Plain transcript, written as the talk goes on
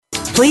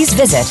please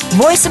visit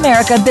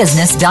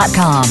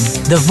voiceamericabusiness.com.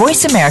 The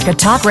Voice America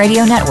Talk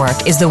Radio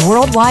Network is the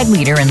worldwide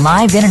leader in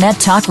live Internet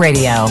talk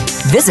radio.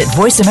 Visit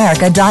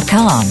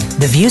voiceamerica.com.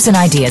 The views and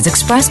ideas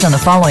expressed on the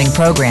following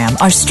program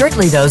are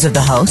strictly those of the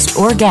host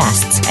or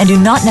guests and do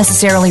not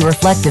necessarily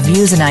reflect the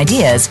views and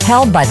ideas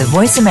held by the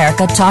Voice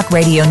America Talk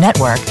Radio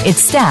Network,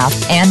 its staff,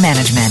 and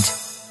management.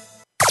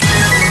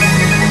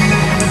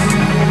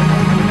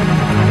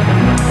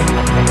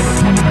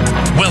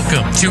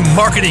 Welcome to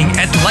Marketing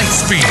at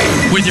Lightspeed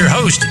with your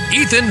host,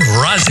 Ethan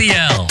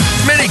Rasiel.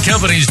 Many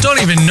companies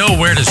don't even know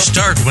where to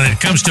start when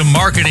it comes to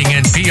marketing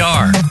and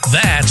PR.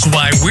 That's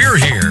why we're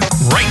here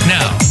right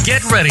now.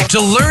 Get ready to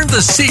learn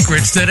the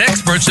secrets that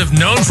experts have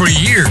known for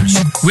years.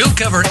 We'll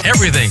cover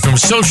everything from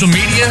social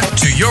media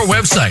to your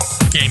website.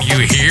 Can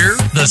you hear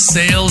the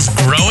sales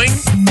growing?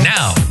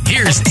 Now,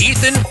 here's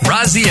Ethan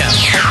Rasiel.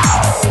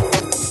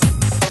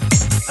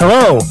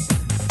 Hello,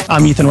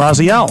 I'm Ethan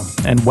Rasiel,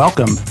 and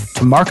welcome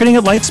to Marketing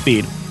at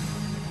Lightspeed.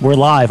 We're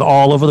live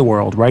all over the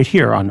world right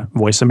here on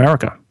Voice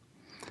America.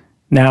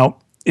 Now,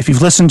 if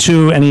you've listened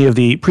to any of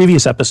the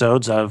previous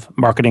episodes of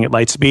Marketing at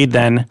Lightspeed,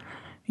 then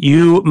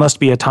you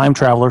must be a time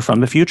traveler from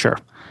the future.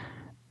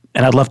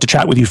 And I'd love to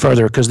chat with you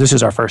further because this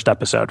is our first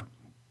episode.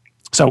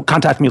 So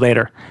contact me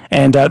later.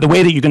 And the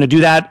way that you're going to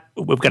do that,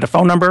 we've got a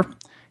phone number.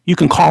 You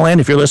can call in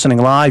if you're listening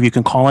live. You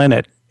can call in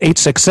at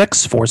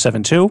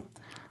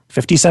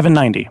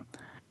 866-472-5790.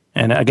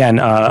 And again,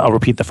 I'll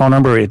repeat the phone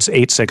number. It's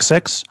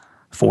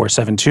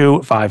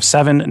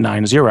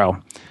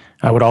 866-472-5790.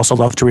 I would also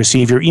love to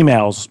receive your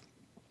emails.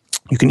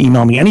 You can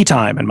email me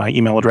anytime, and my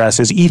email address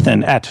is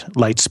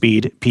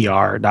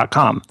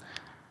ethan@lightspeedpr.com.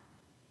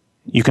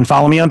 You can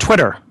follow me on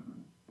Twitter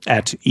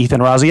at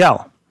Ethan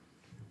Rasiel.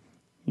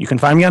 You can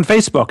find me on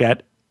Facebook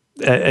at,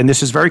 and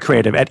this is very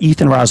creative, at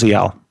Ethan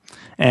Rasiel.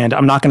 And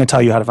I'm not going to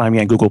tell you how to find me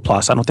on Google+.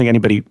 I don't think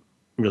anybody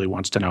really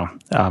wants to know.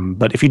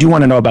 But if you do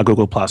want to know about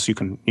Google+, you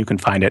can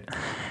find it.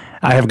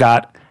 I have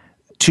got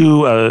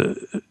two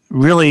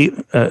really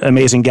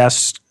amazing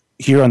guests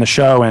here on the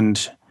show,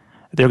 and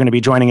they're going to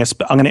be joining us.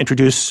 I'm going to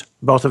introduce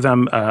both of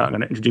them. I'm going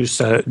to introduce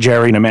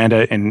Jerry and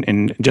Amanda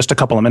in just a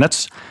couple of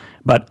minutes.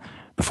 But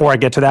before I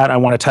get to that, I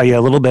want to tell you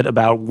a little bit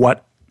about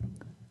what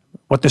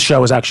this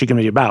show is actually going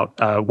to be about,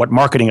 what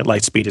Marketing at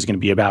Lightspeed is going to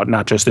be about,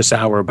 not just this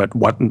hour, but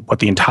what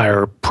the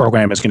entire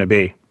program is going to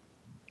be.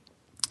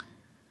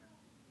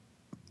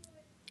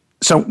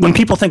 So when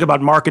people think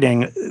about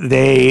marketing,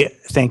 they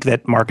think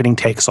that marketing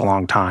takes a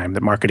long time,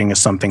 that marketing is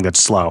something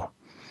that's slow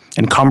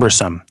and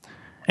cumbersome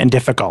and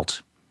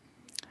difficult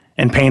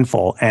and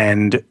painful.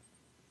 And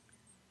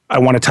I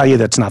want to tell you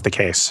that's not the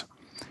case.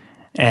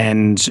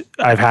 And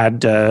I've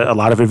had a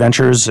lot of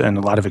adventures and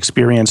a lot of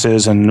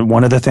experiences. And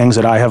one of the things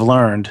that I have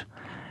learned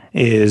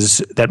is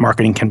that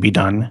marketing can be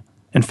done,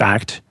 in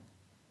fact,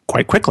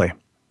 quite quickly.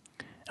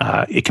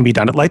 It can be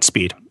done at light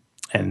speed.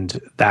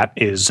 And that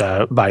is,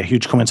 by a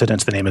huge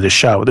coincidence, the name of this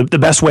show. The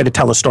best way to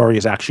tell a story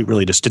is actually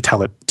really just to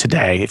tell it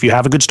today. If you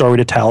have a good story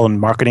to tell, and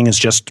marketing is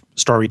just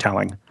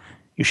storytelling,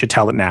 you should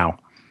tell it now.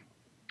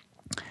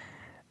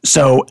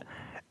 So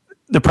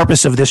the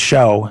purpose of this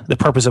show, the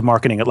purpose of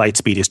Marketing at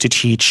Lightspeed, is to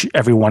teach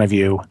every one of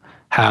you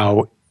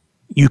how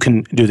you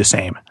can do the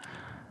same.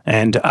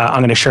 And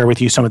I'm going to share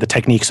with you some of the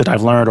techniques that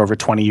I've learned over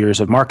 20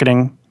 years of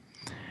marketing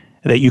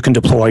that you can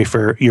deploy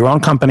for your own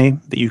company,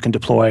 that you can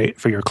deploy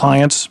for your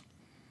clients.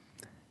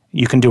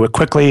 You can do it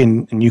quickly,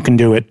 and you can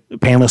do it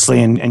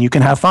painlessly, and you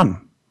can have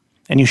fun,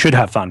 and you should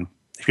have fun.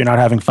 If you're not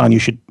having fun, you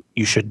should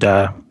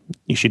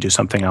do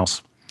something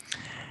else.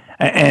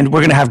 And we're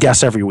going to have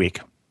guests every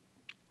week,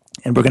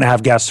 and we're going to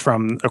have guests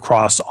from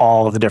across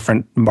all of the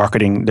different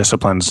marketing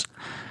disciplines.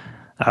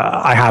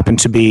 I happen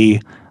to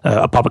be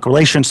a public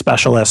relations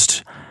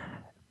specialist,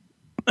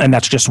 and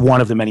that's just one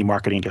of the many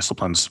marketing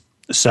disciplines.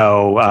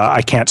 So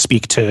I can't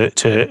speak to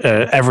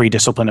every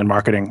discipline in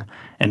marketing,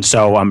 and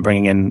so I'm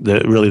bringing in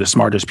the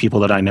smartest people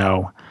that I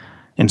know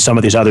in some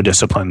of these other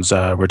disciplines.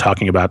 We're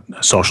talking about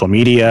social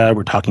media,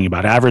 we're talking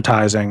about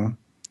advertising,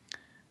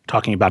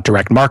 talking about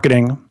direct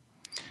marketing,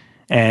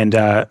 and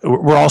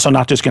we're also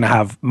not just going to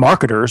have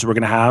marketers. We're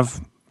going to have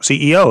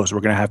CEOs.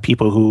 We're going to have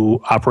people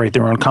who operate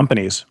their own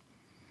companies,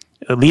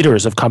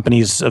 leaders of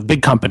companies, of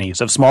big companies,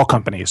 of small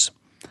companies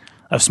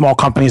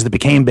that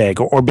became big,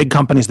 or big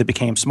companies that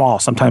became small.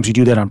 Sometimes you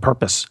do that on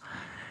purpose.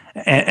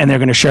 And they're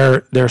going to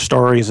share their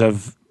stories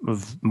of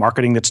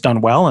marketing that's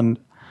done well, and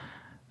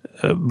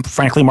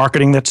frankly,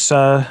 marketing that's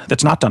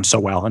not done so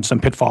well, and some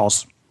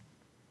pitfalls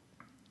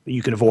that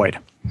you can avoid.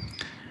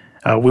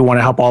 We want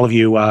to help all of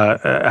you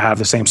have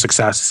the same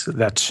success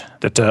that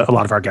a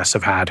lot of our guests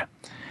have had.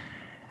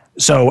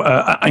 So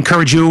I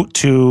encourage you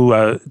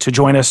to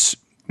join us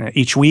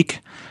each week.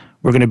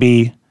 We're going to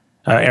be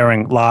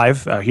airing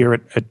live here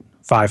at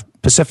 5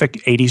 Pacific,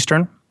 8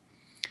 Eastern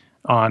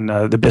on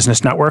the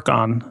Business Network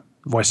on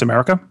Voice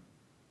America.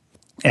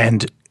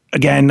 And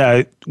again,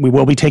 we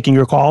will be taking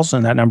your calls,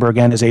 and that number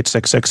again is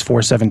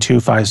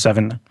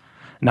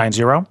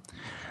 866-472-5790.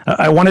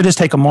 I wanted to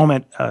take a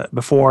moment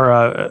before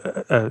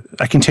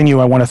I continue.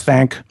 I want to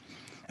thank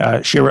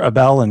Shira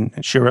Abel, and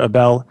Shira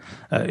Abel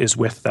is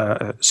with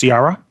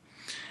Ciara.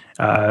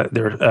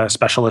 They're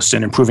specialists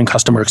in improving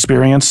customer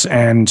experience,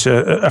 and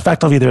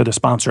effectively they're the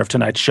sponsor of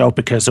tonight's show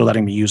because they're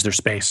letting me use their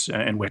space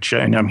in which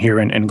and I'm here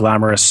in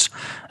glamorous,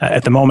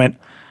 at the moment,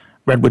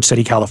 Redwood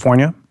City,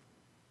 California.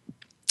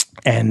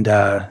 And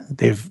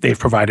they've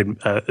provided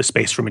a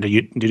space for me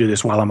to do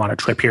this while I'm on a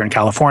trip here in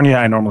California.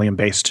 I normally am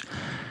based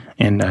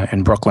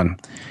in Brooklyn.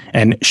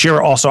 And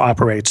Shira also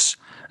operates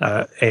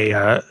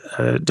a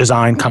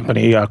design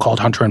company called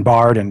Hunter and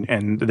Bard,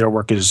 and their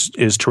work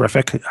is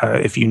terrific.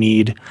 If you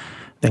need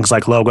things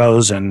like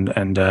logos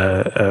and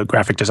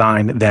graphic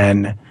design,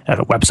 then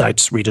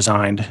websites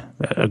redesigned,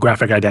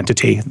 graphic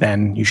identity,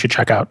 then you should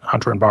check out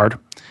Hunter and Bard.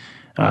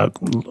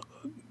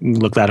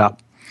 Look that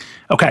up.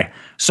 Okay,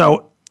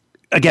 so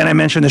again, I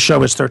mentioned the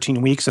show is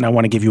 13 weeks, and I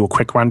want to give you a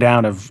quick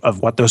rundown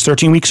of what those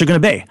 13 weeks are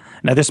going to be.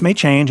 Now, this may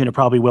change, and it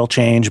probably will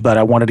change, but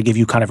I wanted to give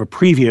you kind of a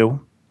preview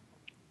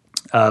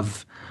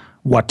of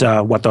what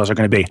those are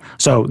going to be.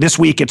 So this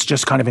week, it's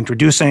just kind of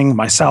introducing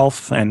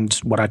myself and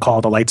what I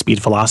call the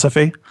Lightspeed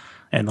philosophy.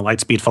 And the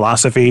Lightspeed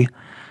philosophy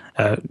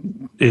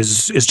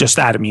is just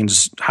that. It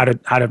means how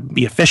to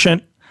be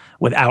efficient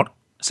without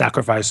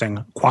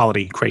sacrificing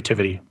quality,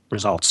 creativity,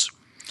 results.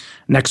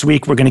 Next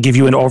week, we're going to give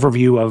you an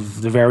overview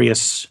of the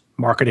various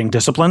marketing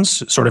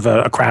disciplines, sort of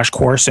a crash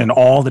course in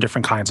all the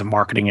different kinds of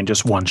marketing in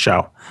just one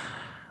show.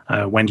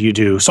 When do you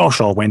do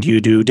social? When do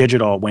you do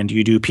digital? When do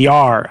you do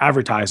PR,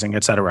 advertising,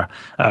 et cetera?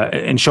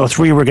 In show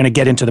 3, we're going to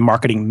get into the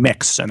marketing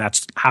mix, and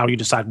that's how you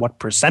decide what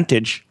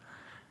percentage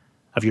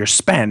of your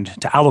spend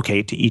to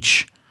allocate to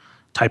each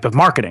type of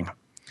marketing.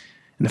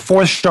 In the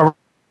 4th show,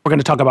 we're going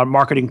to talk about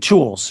marketing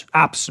tools,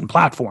 apps, and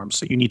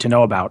platforms that you need to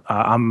know about.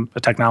 I'm a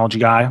technology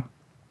guy,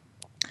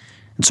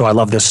 and so I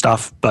love this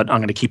stuff, but I'm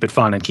going to keep it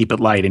fun and keep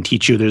it light and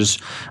teach you.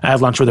 I had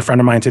lunch with a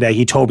friend of mine today.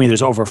 He told me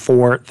there's over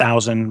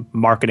 4,000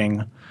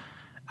 marketing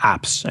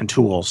apps and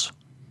tools.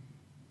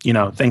 You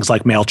know, things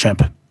like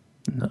MailChimp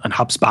and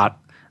HubSpot.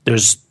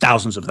 There's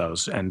thousands of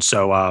those, and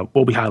so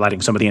we'll be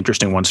highlighting some of the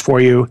interesting ones for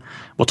you.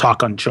 We'll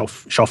talk on show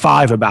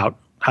 5 about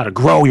how to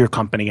grow your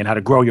company and how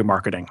to grow your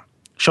marketing.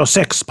 Show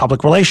 6,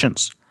 public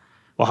relations.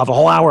 We'll have a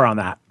whole hour on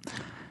that.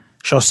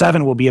 Show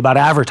 7 will be about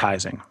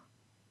advertising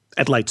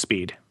at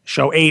Lightspeed.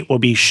 Show 8 will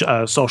be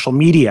social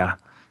media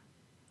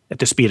at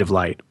the speed of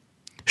light.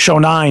 Show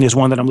 9 is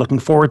one that I'm looking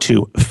forward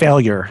to,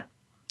 failure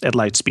at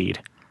Lightspeed.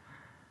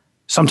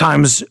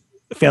 Sometimes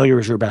failure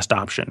is your best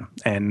option,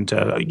 and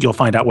you'll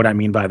find out what I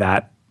mean by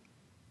that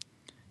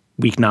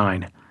week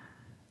 9.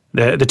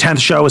 The 10th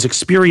show is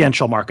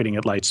experiential marketing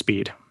at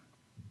Lightspeed.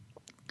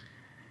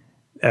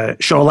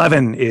 Show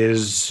 11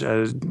 is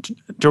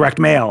direct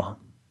mail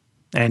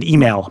and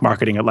email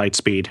marketing at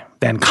Lightspeed.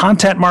 Then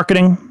content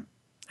marketing,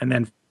 and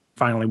then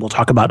finally we'll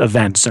talk about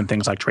events and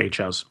things like trade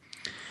shows.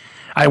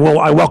 I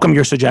welcome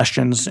your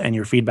suggestions and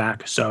your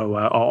feedback. So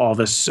all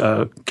this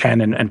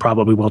can and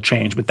probably will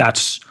change, but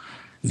that's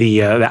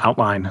the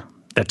outline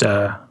that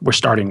we're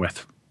starting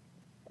with.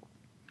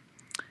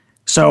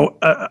 So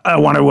I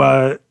want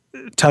to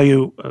tell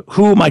you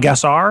who my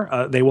guests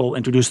are. They will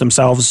introduce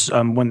themselves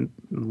when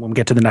we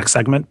get to the next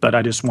segment, but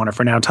I just want to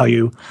for now tell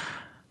you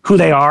who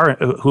they are,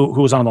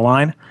 who is on the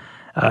line.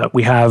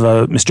 We have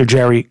Mr.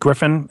 Jerry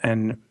Griffin,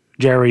 and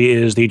Jerry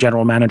is the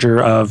general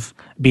manager of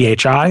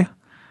BHI,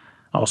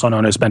 also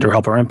known as Bender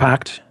Helper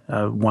Impact,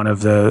 one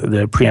of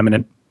the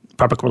preeminent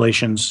public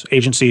relations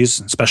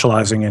agencies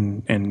specializing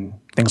in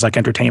things like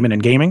entertainment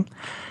and gaming.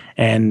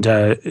 And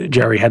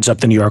Jerry heads up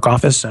the New York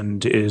office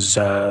and is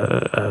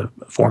a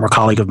former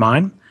colleague of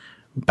mine,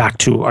 back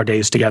to our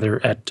days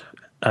together at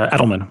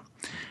Edelman.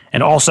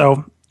 And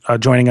also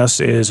joining us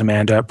is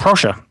Amanda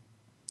Proscia,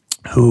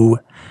 who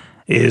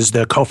is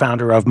the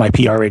co-founder of my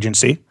PR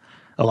agency,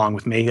 along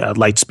with me,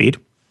 Lightspeed.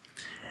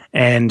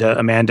 And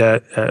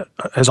Amanda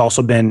has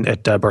also been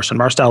at Burson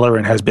Marsteller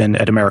and has been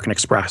at American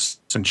Express.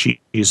 And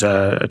she's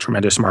a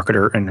tremendous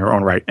marketer in her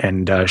own right,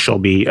 and she'll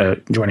be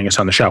joining us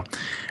on the show.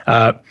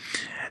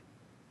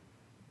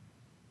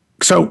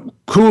 So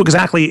who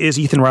exactly is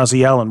Ethan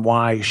Rasiel, and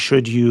why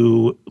should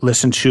you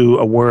listen to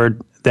a word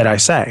that I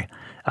say?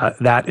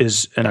 That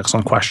is an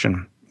excellent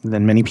question.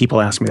 And many people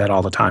ask me that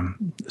all the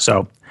time.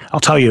 So I'll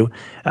tell you,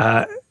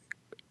 I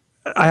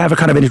have a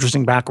kind of an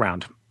interesting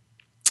background.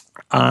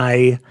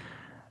 I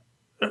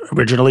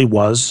originally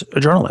was a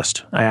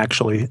journalist. I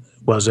actually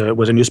was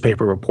a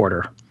newspaper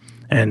reporter,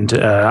 and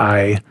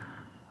I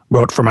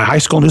wrote for my high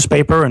school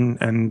newspaper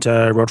and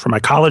wrote for my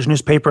college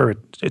newspaper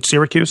at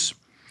Syracuse.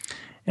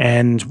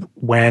 And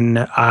when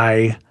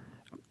I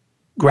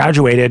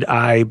graduated,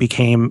 I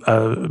became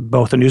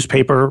both a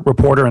newspaper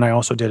reporter, and I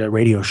also did a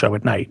radio show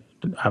at night,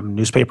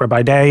 newspaper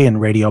by day and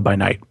radio by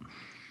night.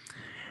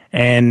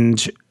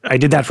 And I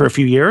did that for a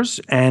few years,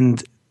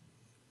 and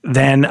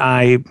then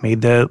I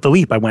made the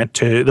leap. I went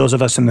to, those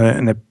of us in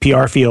the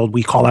PR field,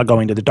 we call that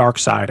going to the dark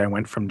side. I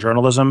went from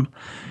journalism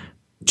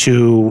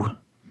to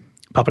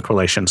public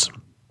relations.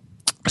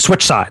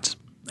 Switch sides.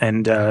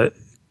 And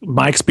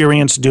my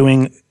experience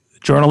doing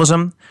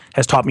journalism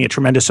has taught me a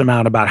tremendous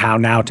amount about how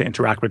now to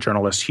interact with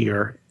journalists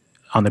here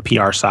on the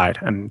PR side.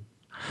 And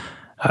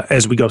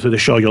as we go through the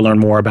show, you'll learn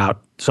more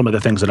about some of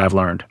the things that I've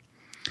learned.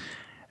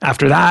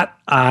 After that,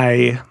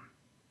 I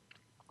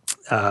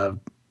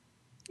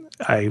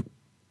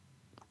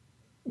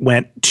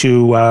went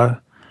to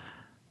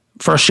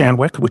first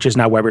Shandwick, which is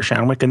now Weber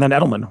Shandwick, and then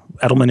Edelman.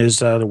 Edelman is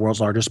the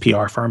world's largest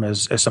PR firm,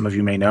 as some of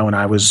you may know, and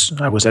I was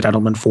at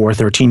Edelman for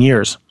 13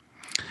 years,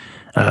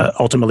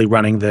 ultimately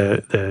running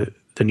the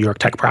New York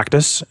tech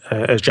practice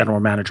as general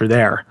manager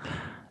there,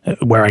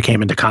 where I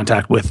came into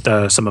contact with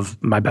some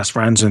of my best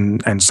friends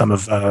and some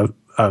of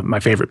my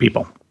favorite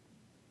people.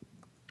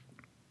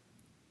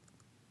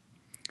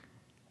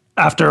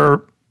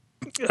 After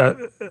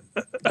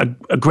a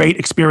great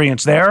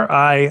experience there,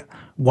 I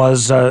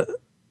was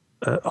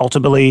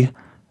ultimately,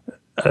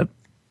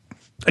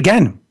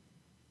 again,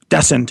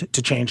 destined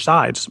to change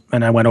sides.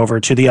 And I went over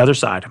to the other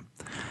side.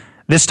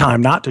 This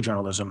time, not to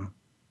journalism.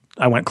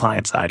 I went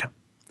client side.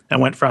 I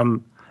went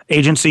from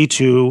agency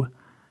to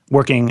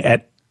working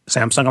at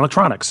Samsung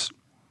Electronics,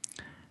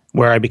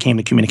 where I became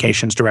the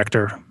communications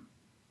director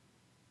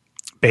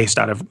based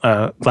out of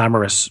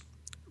glamorous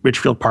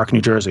Ridgefield Park,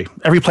 New Jersey.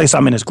 Every place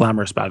I'm in is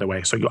glamorous, by the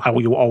way, so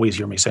you always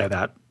hear me say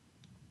that.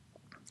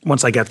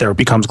 Once I get there, it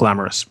becomes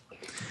glamorous.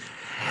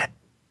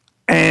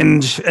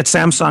 And at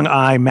Samsung,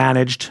 I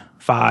managed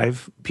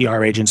 5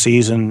 PR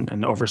agencies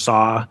and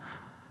oversaw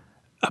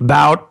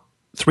about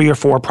 3 or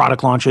 4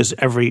 product launches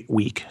every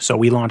week. So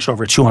we launch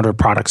over 200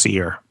 products a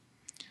year.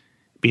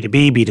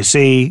 B2B,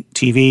 B2C,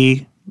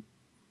 TV,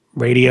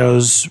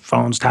 radios,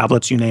 phones,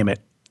 tablets, you name it.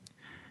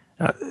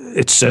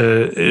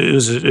 It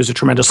was a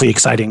tremendously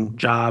exciting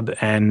job,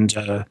 and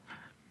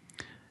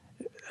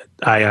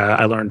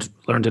I learned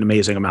an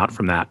amazing amount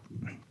from that.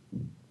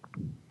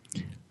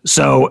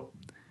 So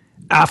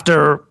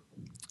after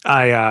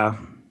I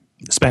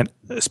spent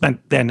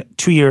then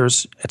 2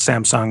 years at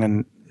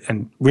Samsung,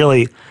 and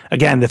really,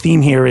 again, the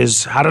theme here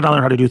is how did I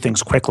learn how to do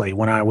things quickly?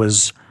 When I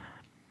was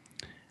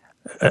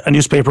a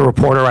newspaper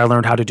reporter, I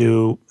learned how to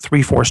do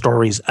 3-4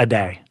 stories a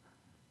day.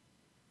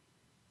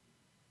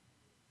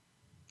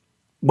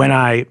 When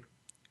I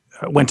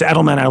went to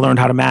Edelman, I learned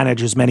how to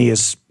manage as many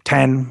as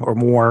 10 or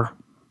more,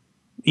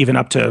 even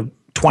up to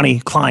 20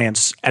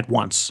 clients at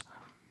once.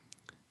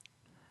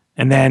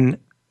 And then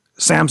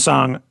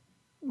Samsung,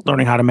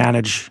 learning how to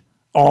manage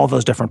all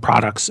those different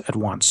products at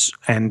once.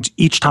 And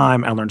each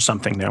time I learned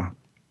something new.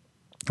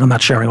 I'm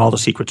not sharing all the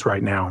secrets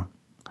right now.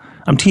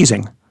 I'm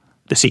teasing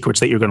the secrets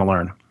that you're going to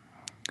learn.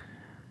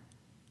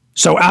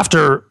 So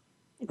after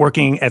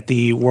working at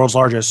the world's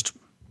largest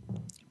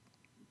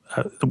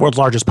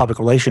public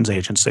relations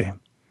agency,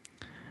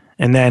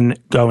 and then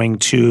going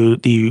to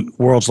the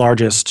world's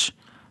largest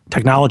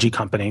technology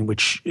company,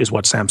 which is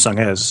what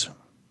Samsung is.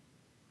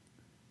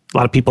 A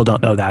lot of people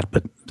don't know that,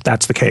 but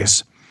that's the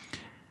case.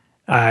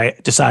 I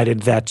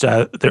decided that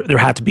there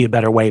had to be a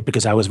better way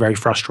because I was very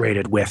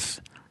frustrated with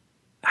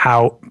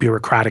how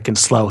bureaucratic and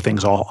slow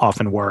things all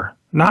often were.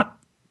 Not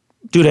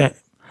due to,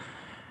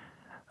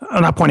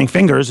 I'm not pointing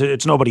fingers,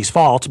 it's nobody's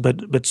fault,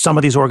 but some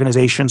of these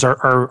organizations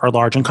are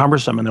large and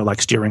cumbersome, and they're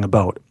like steering a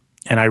boat.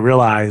 And I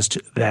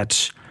realized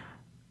that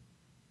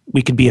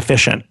we could be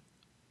efficient,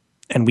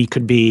 and we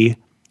could be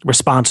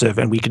responsive,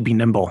 and we could be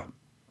nimble.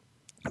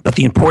 But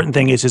the important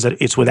thing is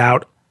that it's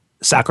without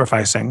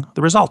sacrificing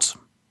the results.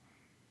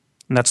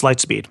 And that's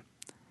Lightspeed.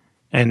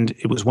 And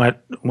it was when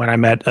I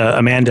met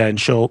Amanda, and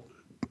she'll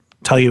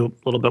tell you a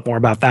little bit more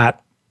about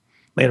that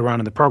later on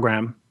in the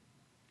program.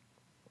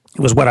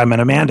 It was when I met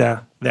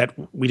Amanda that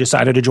we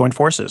decided to join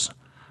forces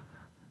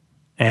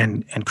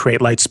and create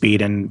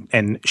Lightspeed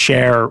and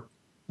share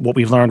what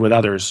we've learned with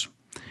others.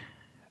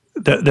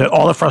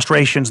 All the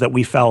frustrations that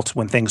we felt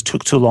when things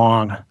took too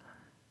long,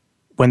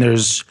 when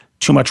there's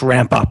too much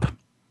ramp up,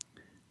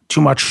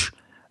 too much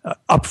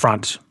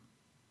upfront.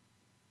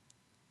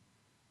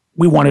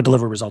 We want to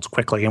deliver results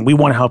quickly, and we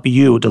want to help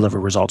you deliver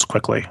results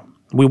quickly.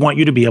 We want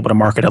you to be able to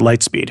market at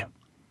Lightspeed.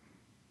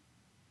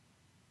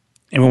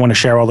 And we want to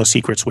share all those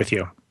secrets with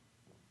you.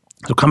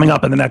 So coming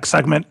up in the next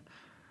segment,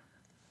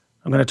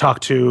 I'm going to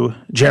talk to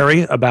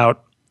Jerry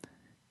about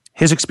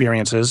his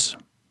experiences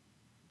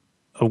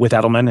with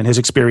Edelman and his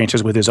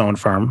experiences with his own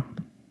firm.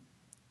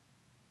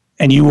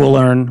 And you will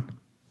learn,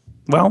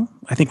 well,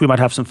 I think we might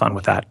have some fun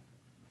with that.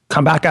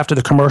 Come back after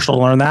the commercial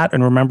to learn that,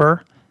 and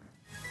remember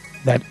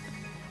that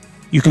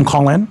you can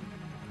call in,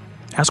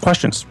 ask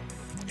questions.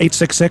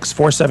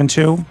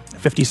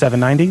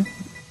 866-472-5790,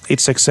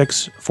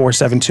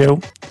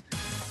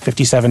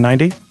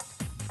 866-472-5790.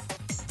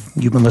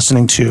 You've been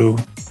listening to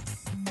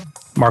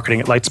Marketing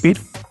at Lightspeed.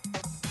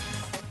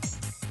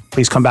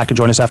 Please come back and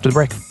join us after the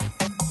break.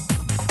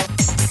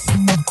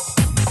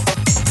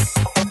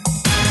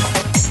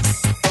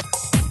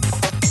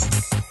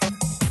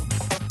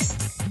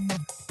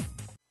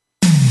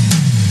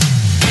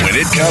 When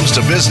it comes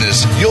to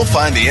business, you'll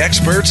find the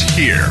experts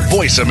here.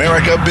 Voice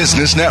America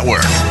Business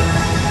Network.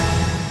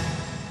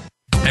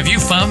 Have you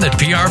found that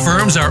PR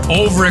firms are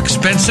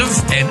over-expensive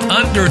and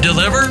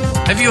under-deliver?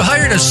 Have you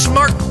hired a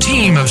smart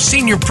team of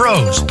senior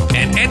pros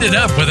and ended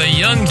up with a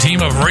young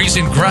team of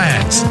recent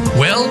grads?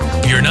 Well,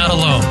 you're not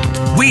alone.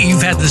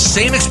 We've had the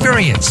same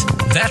experience.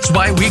 That's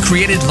why we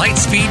created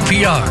Lightspeed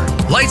PR.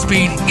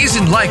 Lightspeed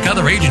isn't like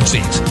other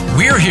agencies.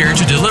 We're here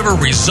to deliver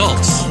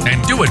results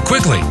and do it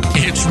quickly.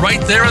 It's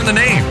right there in the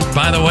name.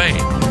 By the way,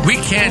 we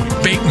can't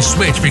bait and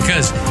switch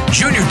because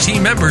junior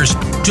team members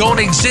don't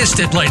exist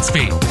at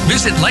Lightspeed.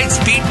 Visit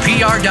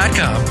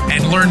lightspeedpr.com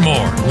and learn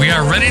more. We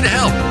are ready to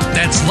help.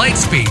 That's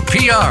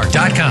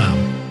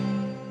lightspeedpr.com.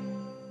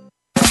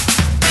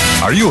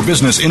 Are you a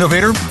business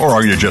innovator or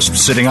are you just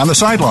sitting on the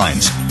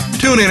sidelines?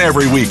 Tune in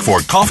every week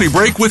for Coffee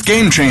Break with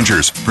Game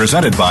Changers,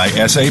 presented by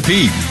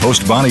SAP.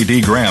 Host Bonnie D.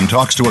 Graham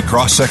talks to a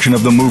cross-section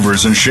of the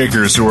movers and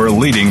shakers who are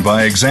leading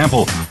by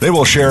example. They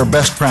will share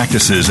best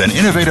practices and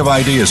innovative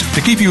ideas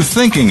to keep you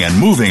thinking and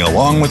moving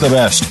along with the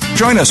best.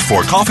 Join us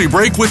for Coffee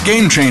Break with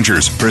Game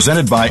Changers,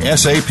 presented by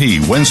SAP,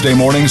 Wednesday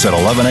mornings at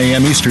 11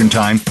 a.m. Eastern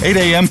Time, 8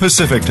 a.m.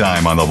 Pacific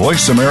Time on the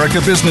Voice America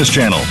Business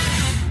Channel.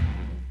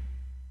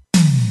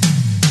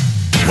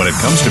 When it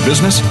comes to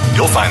business,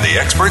 you'll find the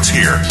experts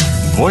here.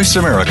 Voice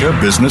America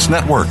Business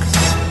Network.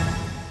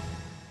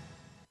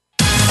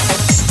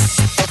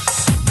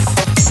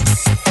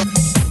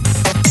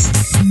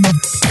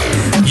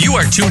 You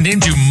are tuned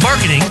into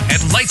Marketing at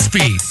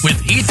Lightspeed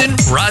with Ethan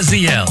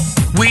Rasiel.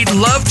 We'd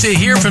love to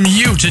hear from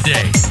you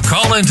today.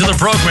 Call into the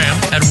program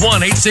at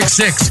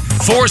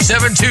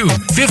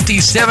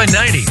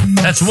 1-866-472-5790.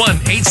 That's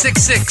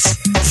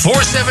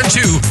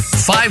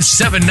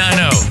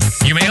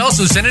 1-866-472-5790. You may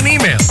also send an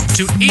email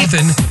to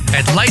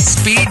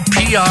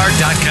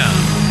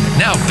ethan@lightspeedpr.com.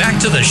 Now back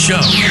to the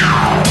show.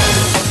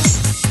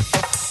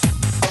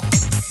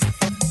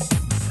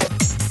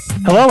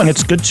 Hello, and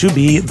it's good to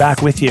be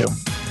back with you.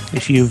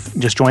 If you've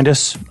just joined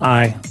us,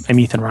 I am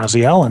Ethan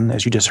Rasiel, and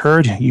as you just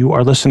heard, you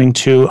are listening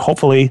to,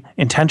 hopefully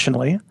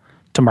intentionally,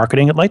 to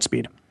Marketing at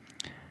Lightspeed.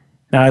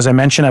 Now, as I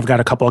mentioned, I've got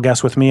a couple of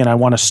guests with me, and I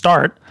want to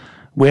start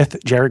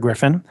with Jerry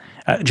Griffin.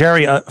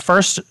 Jerry,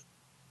 first,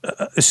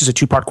 this is a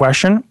two-part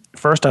question.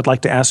 First, I'd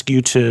like to ask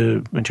you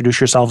to introduce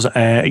yourself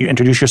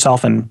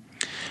and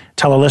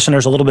tell our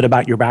listeners a little bit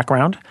about your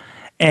background.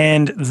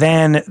 And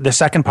then the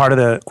second part of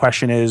the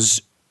question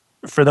is,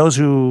 for those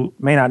who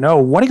may not know,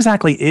 what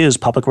exactly is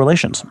public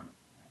relations?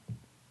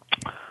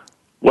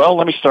 Well,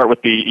 let me start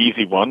with the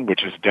easy one,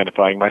 which is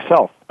identifying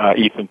myself.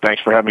 Ethan, thanks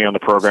for having me on the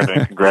program,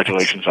 and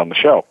congratulations on the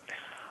show.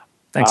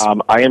 Thanks.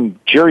 I am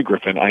Jerry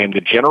Griffin. I am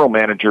the general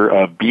manager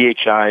of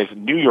BHI's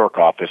New York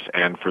office,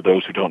 and for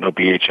those who don't know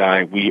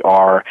BHI, we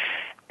are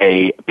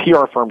a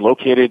PR firm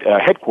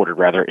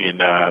headquartered in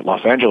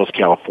Los Angeles,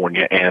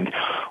 California, and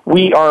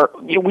we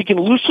can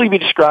loosely be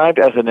described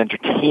as an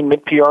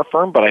entertainment PR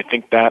firm, but I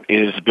think that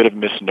is a bit of a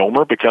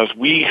misnomer because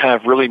we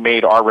have really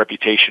made our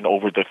reputation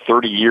over the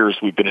 30 years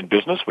we've been in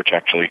business, which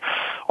actually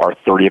our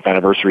 30th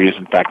anniversary is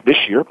in fact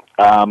this year,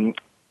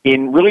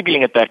 in really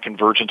being at that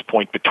convergence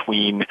point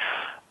between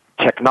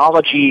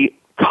technology,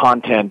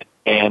 content,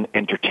 and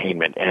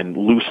entertainment, and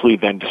loosely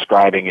then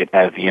describing it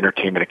as the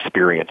entertainment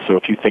experience. So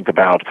if you think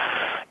about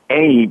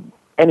any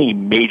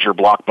major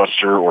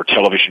blockbuster or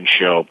television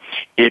show,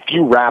 if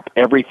you wrap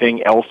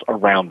everything else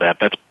around that,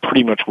 that's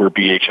pretty much where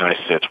BHI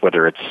sits,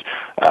 whether it's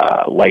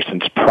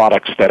licensed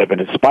products that have been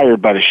inspired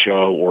by the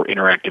show or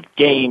interactive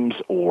games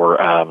or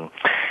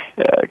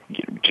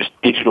just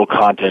digital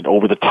content,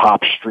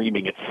 over-the-top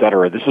streaming,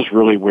 etc. This is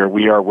really where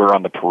we are. We're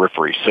on the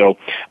periphery. So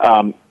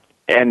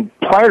and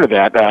prior to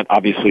that,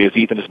 obviously, as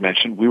Ethan has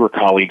mentioned, we were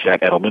colleagues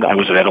at Edelman. I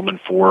was at Edelman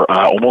for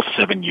almost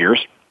 7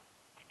 years,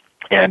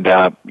 and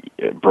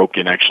broke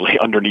in actually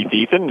underneath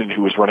Ethan, and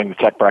who was running the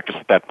tech practice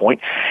at that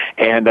point.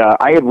 And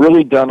I had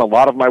really done a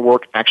lot of my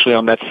work actually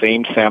on that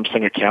same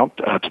Samsung account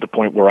to the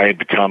point where I had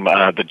become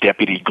the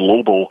deputy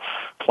global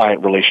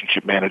client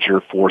relationship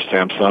manager for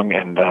Samsung,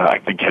 and I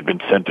think had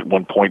been sent at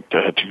one point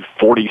to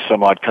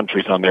 40-some-odd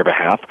countries on their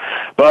behalf.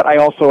 But I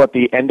also, at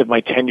the end of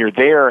my tenure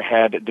there,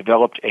 had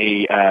developed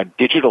a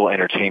digital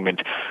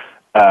entertainment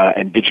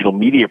and digital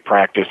media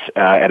practice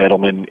at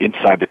Edelman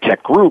inside the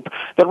tech group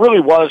that really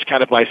was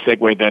kind of my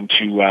segue then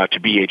to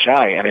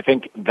BHI. And I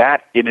think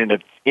that in and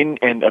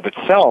of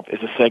itself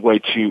is a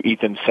segue to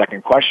Ethan's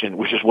second question,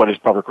 which is what is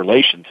public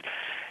relations.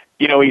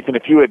 You know, Ethan,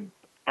 if you had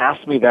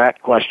asked me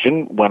that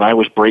question when I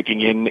was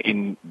breaking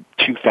in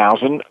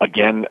 2000,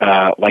 again,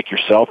 like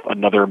yourself,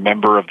 another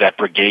member of that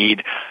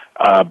brigade,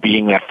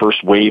 being that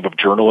first wave of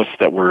journalists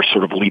that were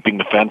sort of leaping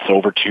the fence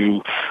over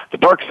to the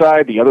dark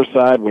side, the other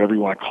side, whatever you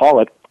want to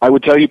call it, I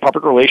would tell you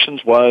public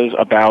relations was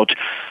about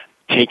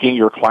taking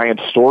your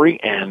client's story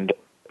and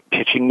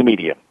pitching the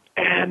media.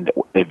 And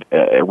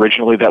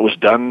originally that was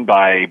done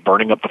by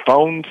burning up the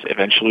phones.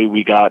 Eventually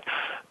we got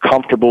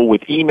comfortable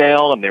with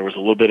email, and there was a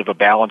little bit of a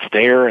balance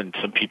there, and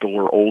some people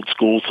were old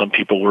school, some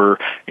people were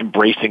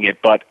embracing it.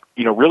 But,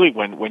 you know, really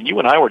when you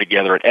and I were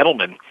together at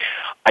Edelman,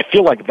 I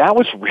feel like that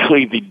was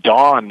really the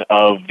dawn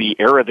of the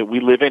era that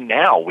we live in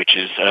now, which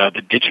is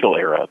the digital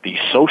era, the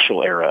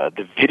social era,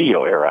 the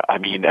video era. I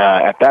mean,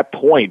 at that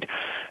point,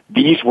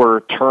 these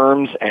were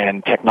terms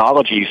and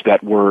technologies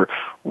that were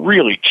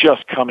really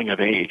just coming of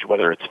age,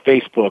 whether it's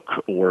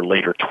Facebook or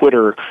later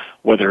Twitter,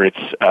 whether it's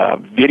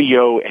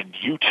video and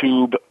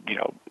YouTube, you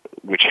know,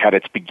 which had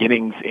its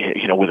beginnings,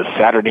 with a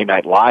Saturday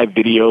Night Live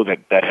video that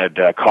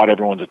had caught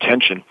everyone's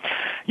attention.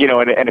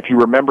 And if you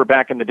remember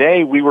back in the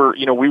day, we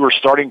were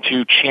starting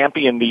to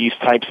champion these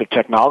types of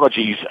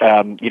technologies,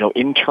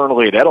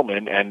 internally at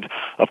Edelman, and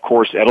of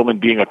course, Edelman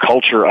being a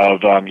culture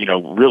of,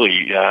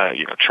 really,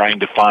 trying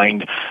to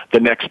find the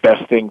next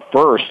best thing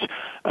first.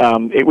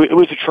 It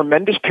was a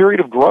tremendous period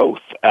of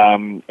growth,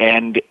 and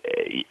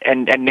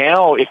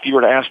now, if you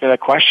were to ask me that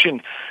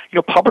question,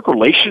 public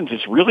relations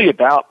is really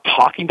about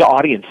talking to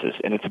audiences,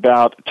 and it's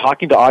about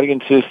talking to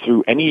audiences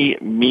through any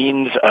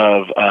means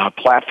of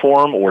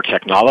platform or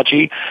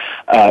technology.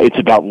 It's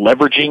about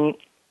leveraging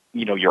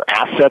your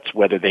assets,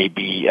 whether they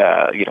be,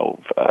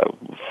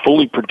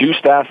 fully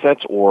produced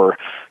assets or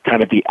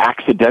kind of the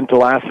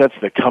accidental assets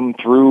that come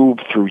through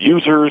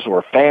users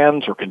or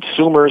fans or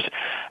consumers.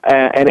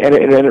 And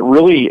it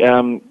really,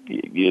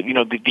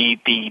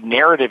 the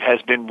narrative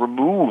has been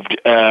removed,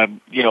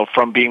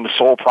 from being the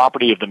sole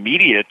property of the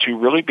media to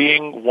really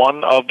being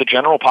one of the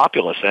general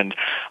populace. And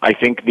I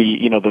think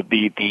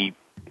the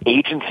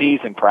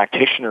agencies and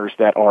practitioners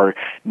that are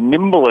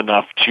nimble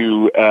enough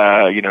to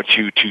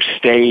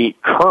stay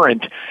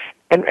current,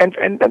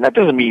 and that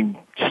doesn't mean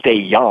stay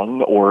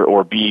young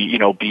or be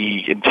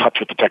in touch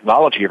with the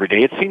technology every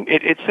day.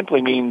 It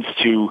simply means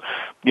to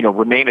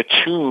remain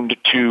attuned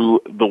to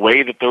the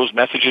way that those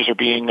messages are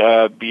being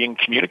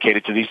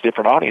communicated to these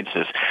different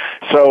audiences.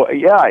 So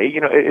yeah,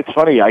 it's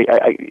funny.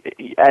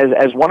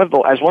 As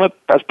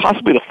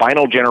possibly the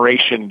final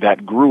generation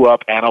that grew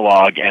up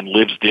analog and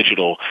lives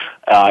digital,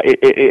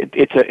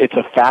 it's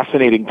a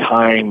fascinating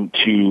time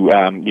to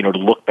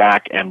look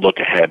back and look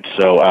ahead.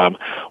 So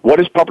what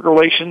is public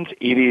relations?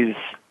 It is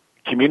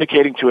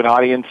communicating to an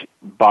audience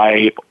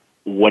by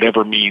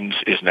whatever means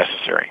is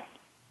necessary.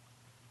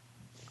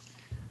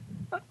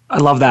 I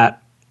love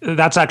that.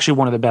 That's actually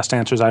one of the best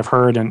answers I've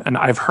heard. And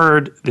I've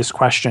heard this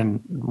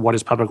question, what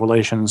is public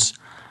relations,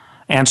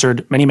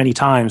 answered many, many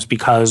times,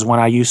 because when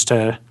I used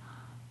to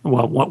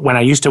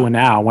and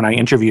now, when I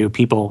interview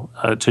people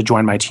to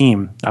join my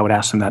team, I would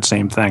ask them that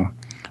same thing.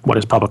 What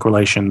is public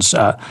relations?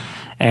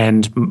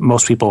 And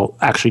most people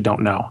actually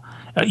don't know.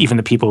 Even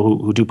the people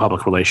who do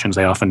public relations,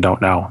 they often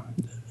don't know.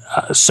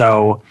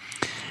 So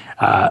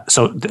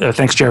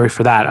thanks, Jerry,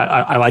 for that.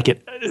 I like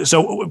it.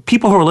 So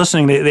people who are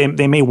listening,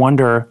 they may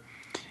wonder,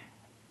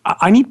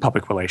 I need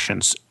public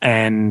relations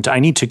and I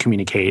need to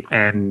communicate,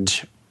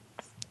 and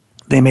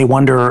they may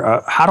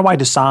wonder, how do I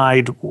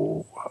decide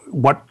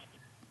what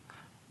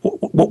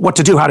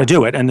to do, how to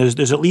do it? And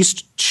there's at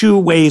least two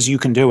ways you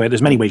can do it.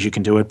 There's many ways you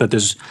can do it, but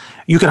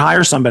you could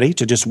hire somebody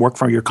to just work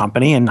for your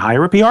company and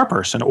hire a PR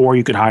person, or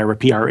you could hire a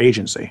PR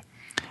agency.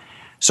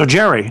 So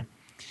Jerry,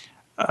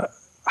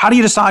 how do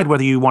you decide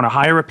whether you want to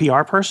hire a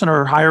PR person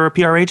or hire a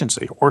PR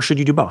agency, or should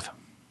you do both?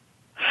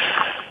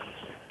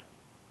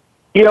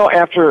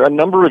 After a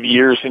number of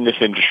years in this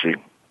industry,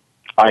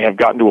 I have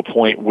gotten to a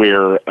point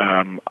where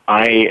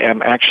I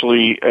am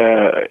actually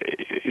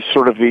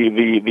sort of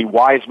the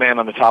wise man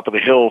on the top of the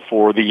hill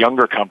for the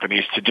younger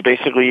companies to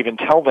basically even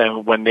tell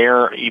them when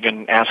they're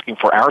even asking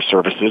for our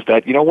services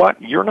that, you know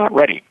what, you're not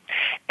ready.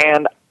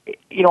 And,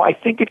 I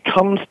think it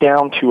comes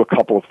down to a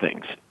couple of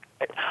things.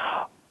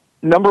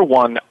 Number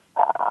one,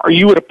 are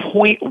you at a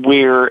point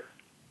where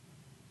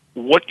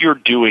what you're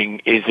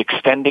doing is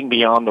extending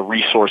beyond the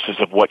resources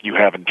of what you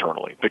have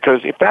internally?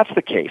 Because if that's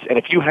the case, and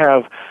if you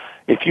have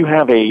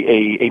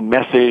a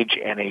message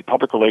and a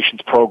public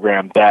relations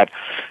program that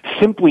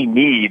simply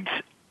needs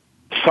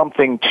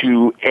something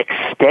to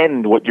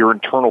extend what your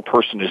internal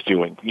person is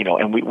doing,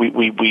 and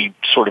we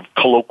sort of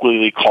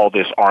colloquially call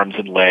this arms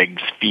and legs,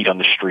 feet on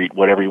the street,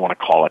 whatever you want to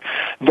call it,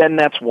 then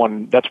that's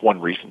one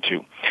reason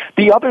too.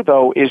 The other,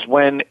 though, is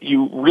when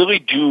you really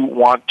do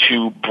want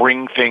to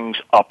bring things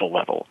up a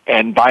level.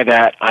 And by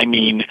that, I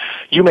mean,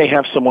 you may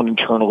have someone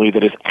internally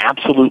that is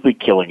absolutely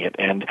killing it.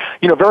 And,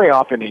 very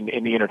often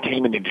in the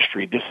entertainment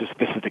industry, this is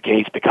the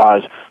case,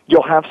 because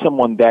you'll have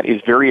someone that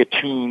is very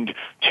attuned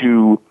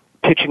to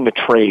pitching the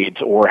trades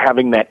or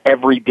having that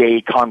everyday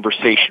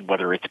conversation,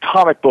 whether it's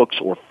comic books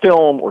or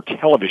film or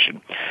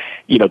television.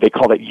 They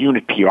call that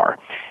unit PR.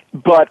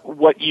 But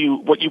what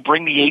you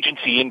bring the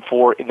agency in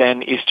for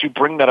then is to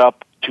bring that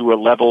up to a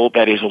level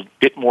that is a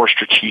bit more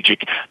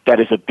strategic,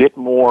 that is a bit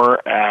more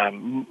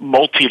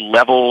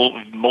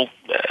multi-level,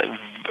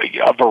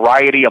 a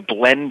variety, a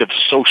blend of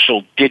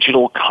social,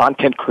 digital,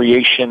 content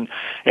creation,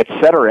 et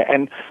cetera.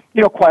 And,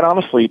 quite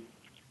honestly,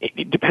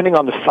 depending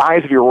on the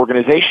size of your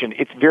organization,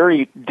 it's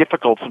very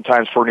difficult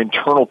sometimes for an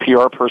internal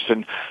PR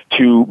person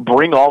to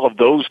bring all of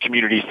those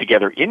communities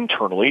together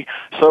internally.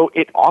 So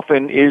it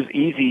often is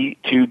easy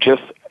to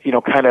just,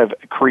 kind of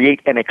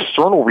create an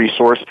external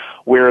resource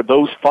where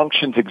those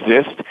functions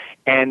exist,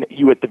 and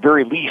you at the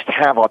very least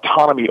have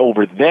autonomy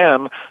over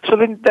them. So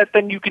then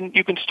you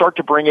can start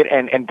to bring it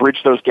and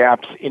bridge those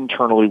gaps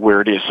internally where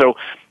it is. So,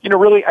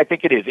 really, I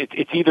think it is.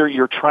 It's either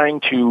you're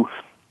trying to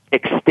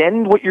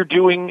extend what you're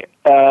doing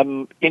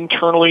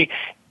internally,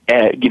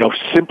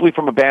 simply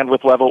from a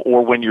bandwidth level,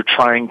 or when you're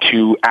trying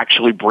to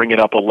actually bring it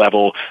up a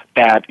level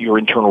that your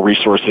internal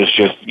resources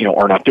just,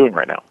 are not doing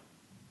right now.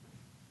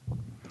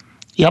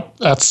 Yep,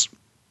 I'd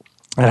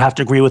have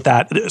to agree with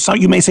that. So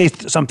you may say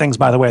some things,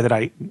 by the way, that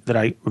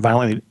I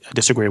violently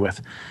disagree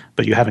with,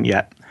 but you haven't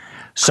yet.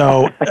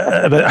 So,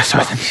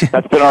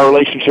 that's been our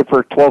relationship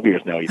for 12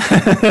 years now.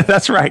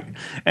 That's right,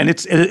 and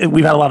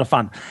we've had a lot of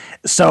fun.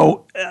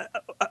 So,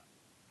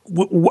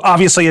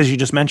 obviously, as you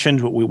just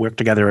mentioned, we work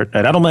together at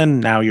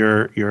Edelman. Now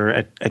you're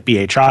at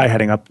BHI,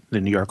 heading up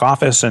the New York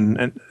office.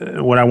 And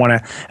what I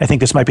think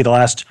this might be the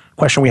last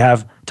question we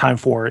have time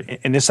for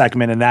in this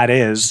segment, and that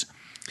is,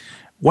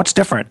 what's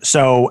different?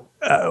 So,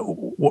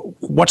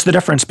 what's the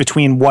difference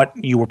between what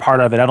you were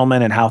part of at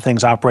Edelman and how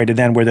things operated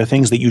then? Were there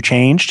things that you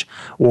changed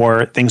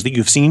or things that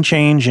you've seen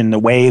change in the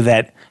way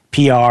that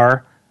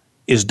PR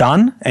is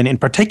done, and in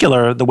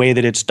particular, the way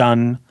that it's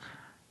done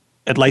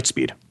at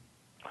Lightspeed?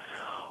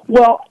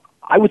 Well,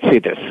 I would say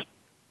this.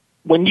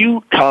 When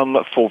you come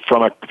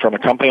from a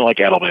company like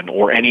Edelman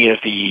or any of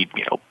the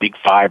big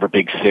 5 or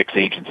big 6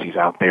 agencies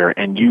out there,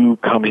 and you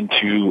come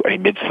into a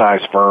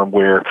mid-sized firm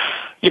where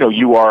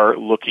you are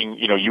looking,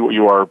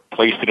 you are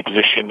placed in a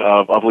position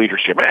of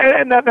leadership,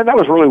 and that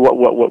was really what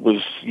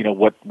was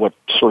what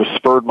sort of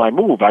spurred my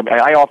move.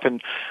 I often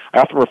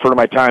refer to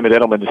my time at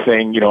Edelman as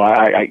saying,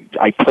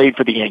 I played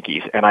for the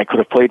Yankees, and I could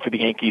have played for the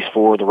Yankees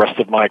for the rest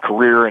of my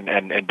career and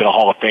been a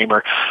Hall of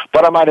Famer,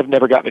 but I might have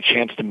never gotten a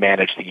chance to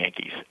manage the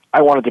Yankees.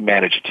 I wanted to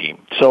manage a team,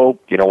 so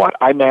you know what?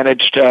 I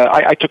managed.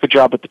 I took a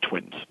job at the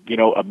Twins,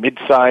 a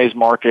mid-sized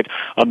market,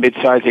 a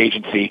mid-sized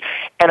agency,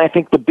 and I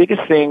think the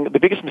biggest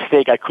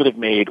mistake I could have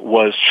made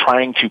was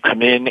trying to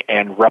come in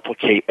and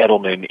replicate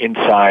Edelman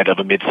inside of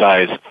a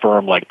mid-sized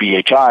firm like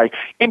BHI,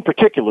 in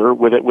particular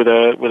with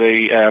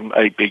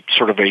a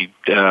sort of a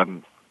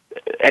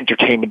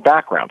entertainment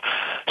background.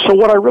 So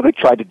what I really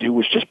tried to do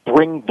was just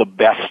bring the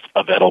best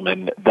of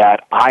Edelman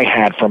that I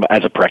had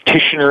as a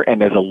practitioner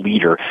and as a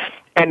leader.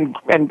 And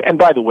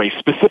by the way,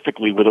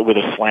 specifically with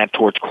a slant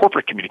towards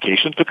corporate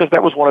communications, because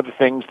that was one of the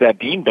things that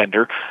Dean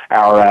Bender,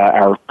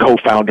 our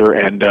co-founder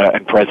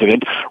and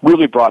president,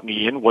 really brought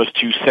me in, was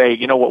to say,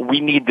 we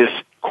need this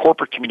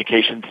corporate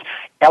communications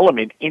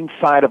element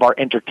inside of our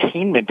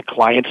entertainment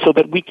clients so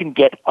that we can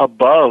get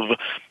above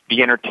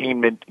the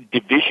entertainment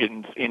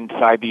divisions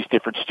inside these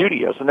different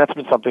studios. And that's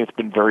been something that's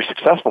been very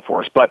successful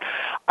for us. But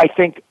I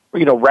think,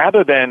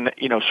 rather than,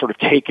 sort of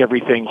take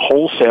everything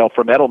wholesale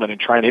from Edelman and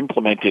try and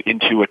implement it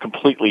into a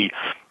completely,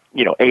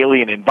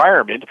 alien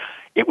environment,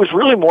 it was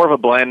really more of a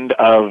blend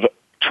of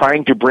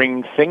trying to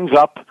bring things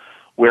up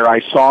where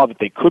I saw that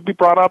they could be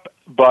brought up,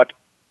 but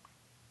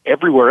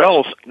everywhere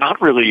else,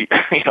 not really,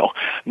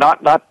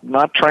 not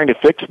trying to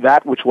fix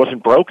that which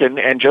wasn't broken,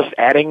 and just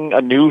adding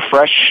a new,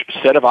 fresh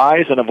set of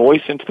eyes and a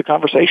voice into the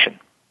conversation.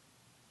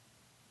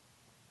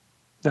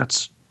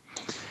 That's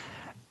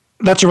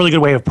a really good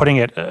way of putting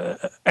it.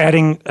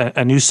 Adding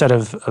a new set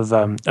of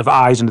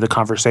eyes into the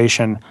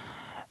conversation.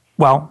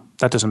 Well,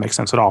 that doesn't make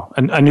sense at all.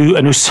 A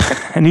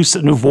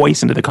new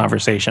voice into the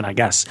conversation, I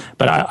guess.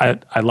 But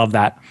I love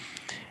that.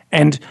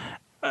 And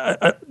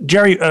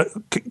Jerry,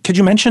 could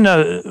you mention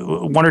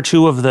one or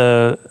two of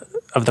the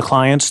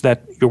clients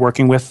that you're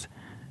working with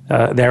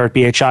there at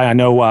BHI? I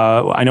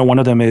know one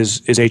of them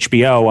is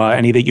HBO.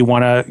 Any that you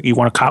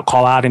want to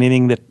call out?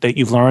 Anything that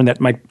you've learned that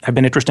might have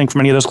been interesting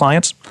from any of those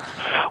clients?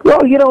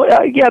 Well,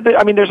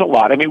 there's a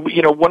lot.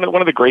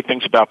 One of the great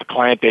things about the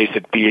client base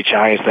at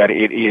BHI is that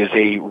it is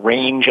a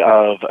range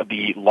of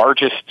the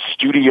largest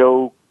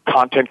studio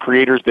content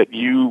creators that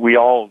we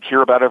all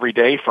hear about every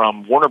day,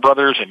 from Warner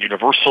Brothers and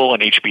Universal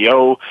and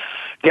HBO,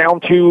 down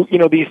to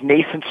these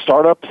nascent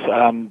startups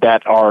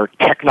that are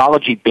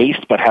technology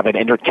based but have an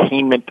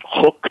entertainment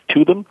hook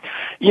to them.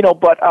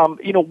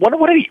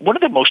 One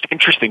of the most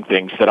interesting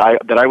things that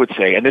I would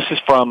say, and this is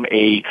from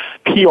a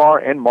PR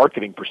and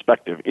marketing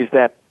perspective, is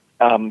that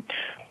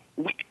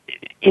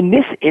in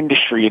this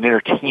industry in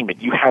entertainment,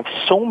 you have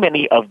so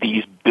many of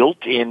these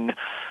built-in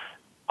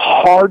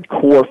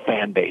hardcore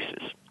fan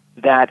bases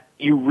that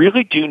you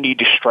really do need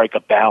to strike a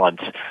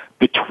balance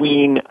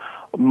between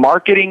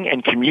marketing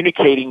and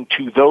communicating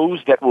to those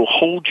that will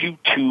hold you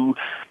to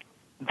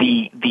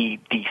the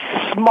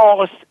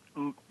smallest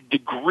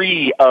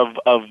degree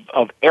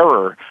of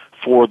error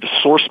for the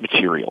source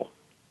material.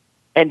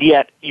 And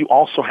yet you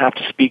also have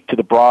to speak to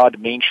the broad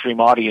mainstream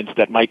audience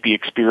that might be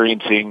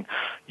experiencing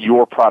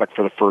your product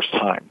for the first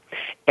time.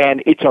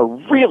 And it's a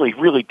really,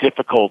 really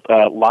difficult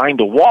line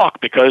to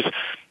walk because,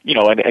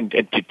 and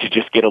to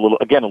just get a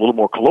little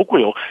more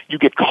colloquial, you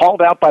get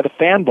called out by the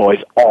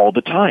fanboys all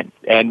the time.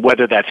 And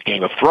whether that's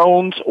Game of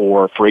Thrones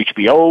or for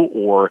HBO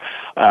or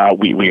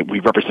we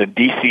represent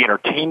DC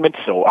Entertainment,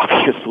 so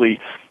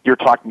obviously you're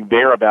talking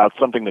there about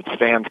something that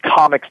spans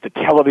comics to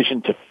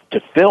television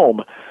to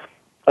film.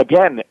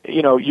 Again,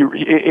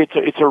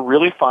 it's a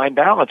really fine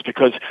balance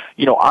because,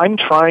 I'm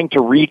trying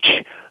to reach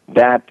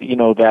that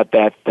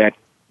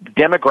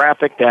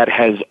demographic that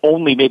has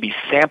only maybe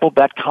sampled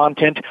that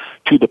content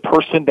to the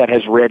person that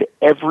has read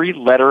every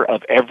letter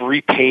of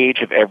every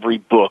page of every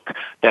book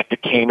that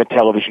became a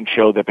television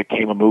show, that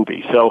became a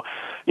movie. So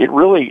it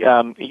really,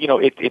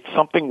 it's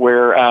something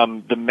where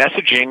the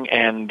messaging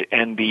and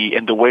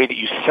the way that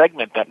you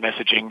segment that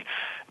messaging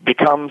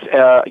becomes,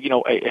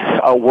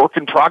 a work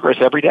in progress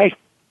every day.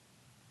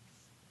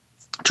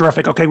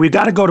 Terrific. Okay, we've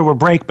got to go to a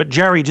break, but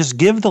Jerry, just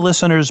give the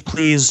listeners,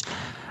 please,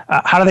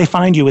 how do they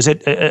find you? Is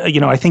it,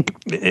 I think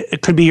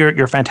it could be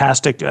your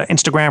fantastic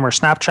Instagram or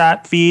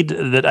Snapchat feed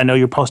that I know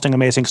you're posting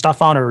amazing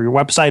stuff on, or your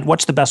website.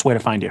 What's the best way to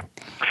find you?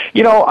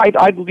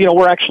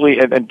 We're actually,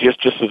 and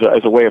just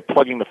as a way of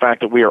plugging the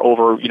fact that we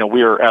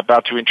are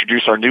about to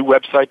introduce our new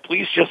website.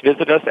 Please just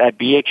visit us at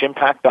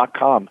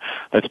bhimpact.com.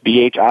 That's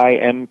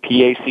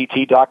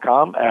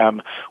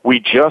bhimpact.com. We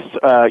just,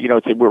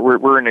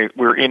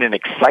 we're in an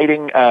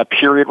exciting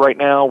period right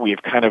now.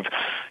 We've kind of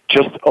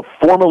just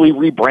formally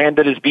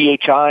rebranded as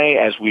BHI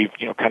as we've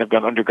kind of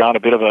undergone a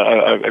bit of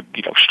a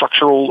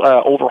structural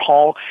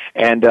overhaul,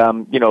 and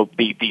some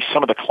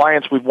of the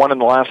clients we've won in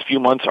the last few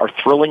months are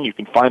thrilling. You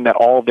can find that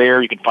all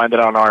there. You can find it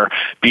on our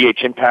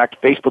BH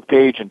Impact Facebook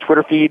page and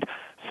Twitter feed.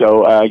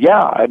 So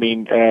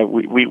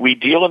we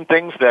deal in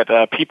things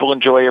that people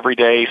enjoy every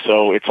day.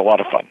 So it's a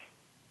lot of fun.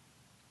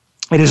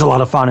 It is a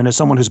lot of fun, and as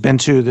someone who's been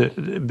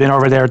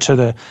over there to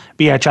the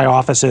BHI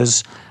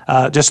offices,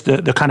 just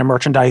the kind of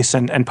merchandise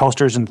and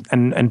posters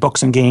and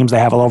books and games they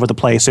have all over the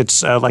place,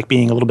 it's like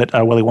being a little bit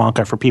Willy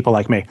Wonka for people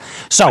like me.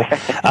 So,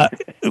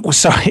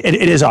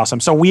 it is awesome.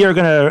 So we are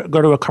going to go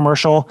to a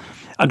commercial.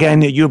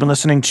 Again, you've been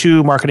listening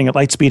to Marketing at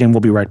Lightspeed, and we'll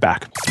be right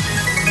back.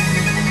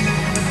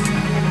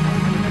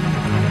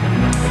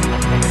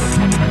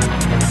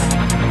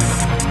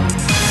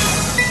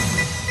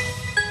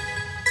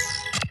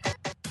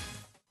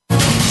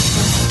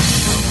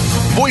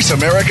 Voice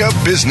America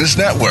Business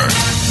Network,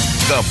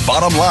 the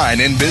bottom line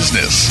in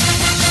business.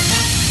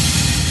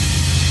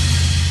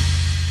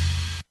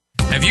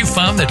 Have you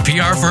found that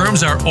PR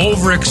firms are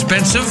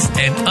overexpensive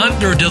and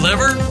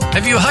underdeliver?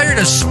 Have you hired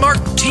a smart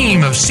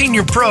team of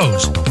senior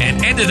pros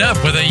and ended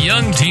up with a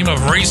young team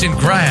of recent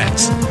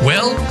grads?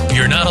 Well,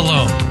 you're not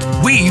alone.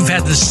 We've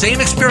had the same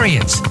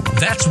experience.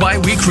 That's why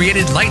we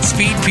created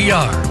Lightspeed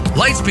PR.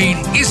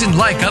 Lightspeed isn't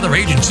like other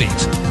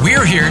agencies.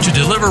 We're here to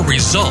deliver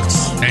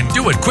results and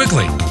do it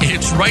quickly.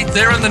 It's right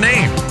there in the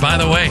name. By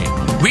the way,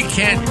 we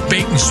can't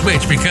bait and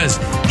switch because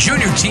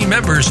junior team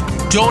members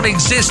don't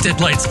exist at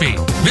Lightspeed.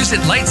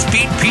 Visit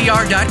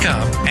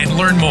lightspeedpr.com and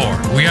learn more.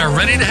 We are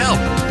ready to help.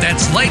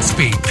 That's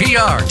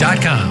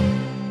lightspeedpr.com.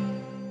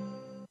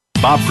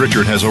 Bob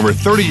Pritchard has over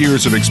 30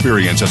 years of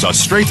experience as a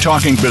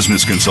straight-talking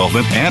business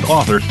consultant and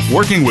author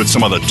working with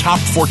some of the top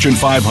Fortune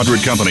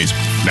 500 companies.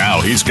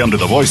 Now he's come to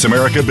the Voice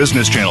America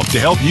Business Channel to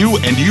help you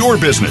and your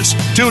business.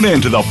 Tune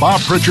in to the Bob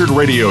Pritchard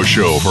Radio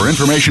Show for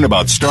information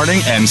about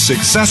starting and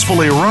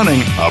successfully running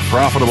a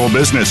profitable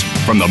business.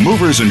 From the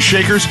movers and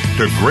shakers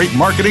to great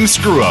marketing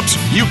screw-ups,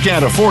 you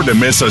can't afford to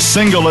miss a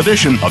single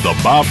edition of the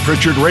Bob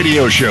Pritchard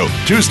Radio Show.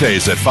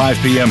 Tuesdays at 5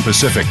 p.m.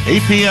 Pacific,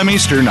 8 p.m.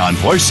 Eastern on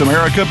Voice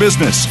America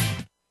Business.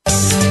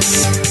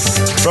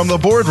 From the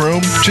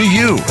boardroom to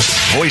you,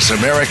 Voice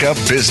America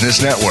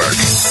Business Network.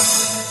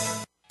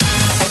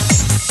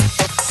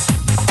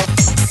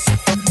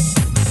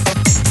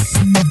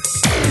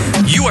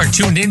 You are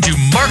tuned into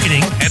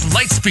Marketing at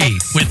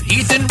Lightspeed with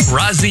Ethan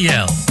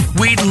Rasiel.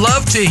 We'd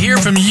love to hear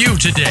from you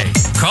today.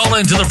 Call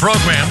into the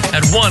program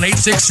at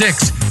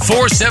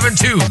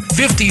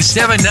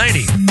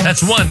 1-866-472-5790.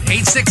 That's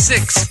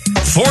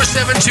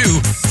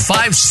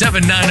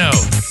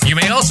 1-866-472-5790. You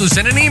may also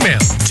send an email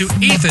to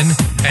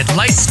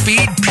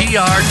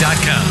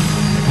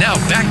ethan@lightspeedpr.com. Now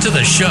back to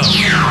the show.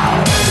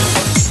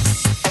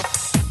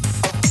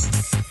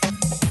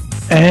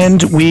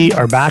 And we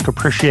are back.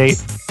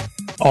 Appreciate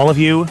all of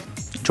you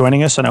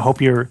joining us, and I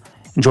hope you're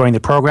enjoying the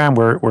program.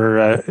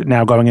 We're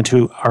now going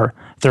into our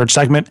third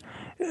segment.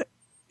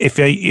 If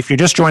you're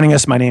just joining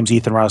us, my name's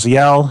Ethan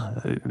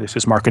Rasiel. This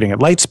is Marketing at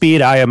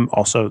Lightspeed. I am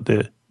also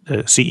the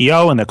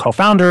CEO and the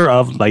co-founder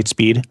of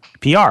Lightspeed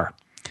PR.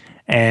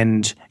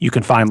 And you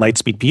can find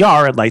Lightspeed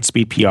PR at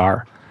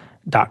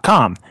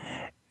lightspeedpr.com.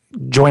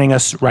 Joining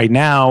us right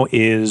now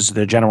is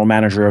the general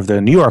manager of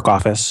the New York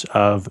office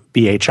of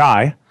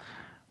BHI,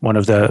 one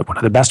of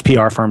the best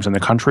PR firms in the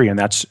country, and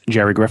that's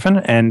Jerry Griffin.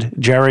 And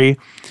Jerry,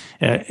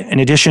 in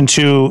addition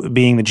to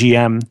being the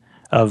GM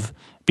of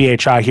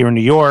BHI here in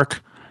New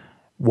York,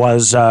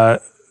 was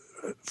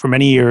for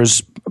many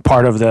years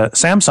part of the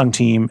Samsung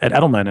team at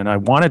Edelman. And I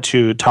wanted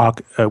to talk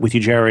with you,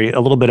 Jerry,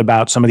 a little bit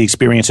about some of the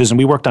experiences. And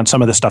we worked on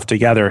some of this stuff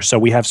together. So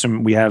we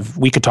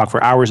could talk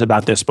for hours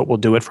about this, but we'll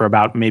do it for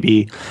about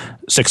maybe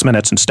 6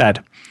 minutes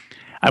instead.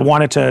 I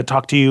wanted to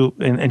talk to you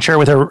and share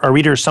with our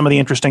readers some of the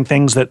interesting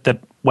things that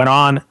went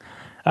on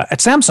at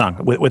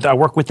Samsung with our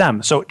work with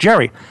them. So,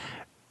 Jerry,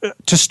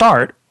 to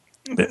start,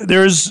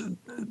 there's an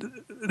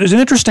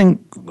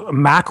interesting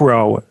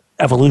macro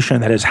evolution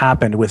that has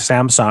happened with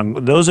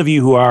Samsung. Those of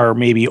you who are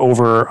maybe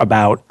over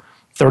about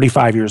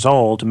 35 years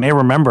old may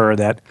remember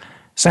that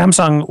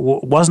Samsung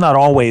was not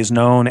always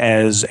known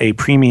as a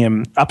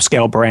premium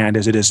upscale brand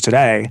as it is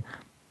today.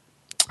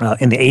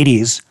 In the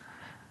 80s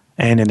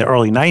and in the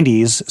early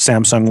 90s,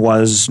 Samsung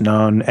was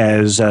known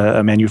as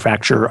a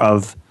manufacturer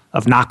of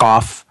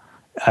knockoff,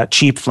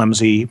 cheap,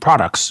 flimsy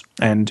products.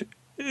 And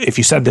if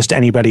you said this to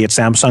anybody at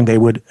Samsung, they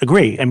would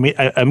agree.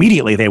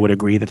 Immediately, they would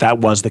agree that that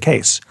was the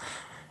case.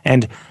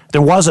 And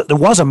there was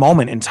a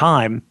moment in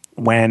time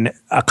when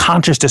a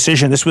conscious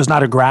decision, this was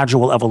not a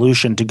gradual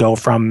evolution to go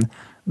from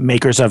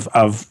makers of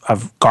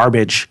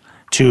garbage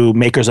to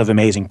makers of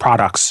amazing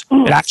products.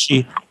 It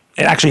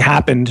actually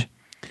happened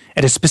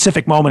at a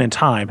specific moment in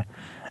time.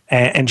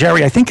 And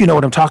Jerry, I think you know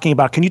what I'm talking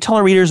about. Can you tell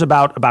our readers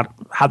about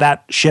how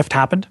that shift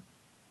happened?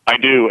 I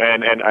do,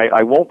 and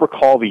I won't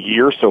recall the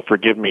year, so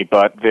forgive me.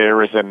 But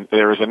there is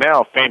a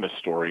now famous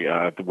story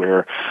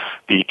where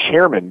the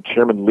chairman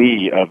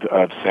Lee of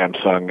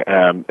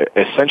Samsung,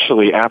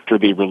 essentially after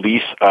the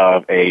release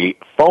of a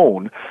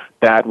phone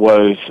that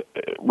was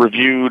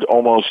reviewed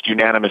almost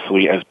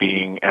unanimously as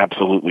being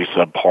absolutely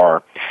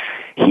subpar,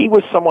 he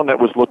was someone that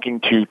was looking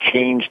to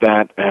change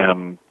that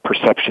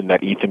perception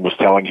that Ethan was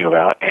telling you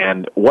about.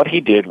 And what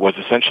he did was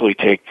essentially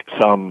take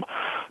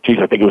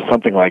I think it was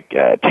something like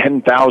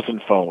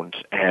 10,000 phones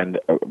and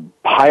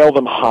pile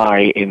them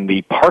high in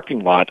the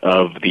parking lot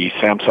of the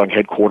Samsung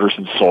headquarters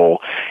in Seoul,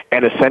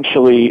 and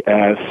essentially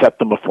set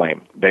them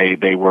aflame.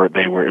 It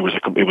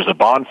was a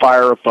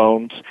bonfire of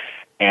phones.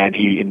 And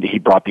he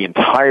brought the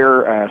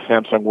entire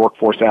Samsung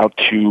workforce out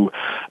to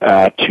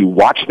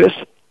watch this.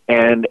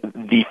 And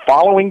the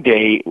following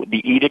day,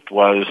 the edict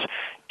was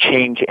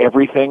change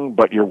everything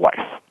but your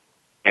wife,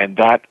 and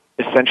that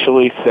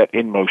essentially set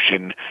in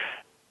motion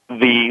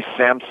the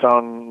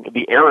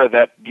era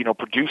that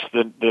produced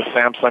the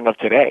Samsung of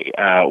today,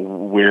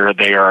 where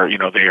they are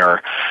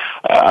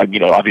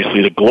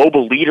obviously the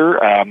global leader.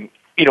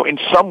 In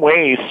some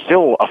ways,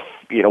 still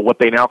what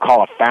they now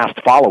call a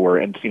fast follower,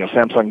 and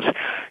Samsung's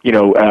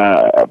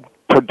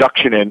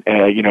production and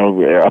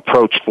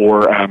approach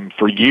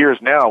for years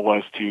now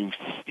was to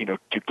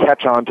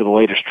catch on to the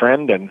latest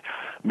trend and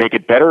make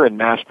it better and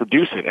mass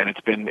produce it, and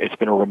it's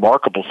been a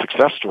remarkable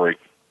success story.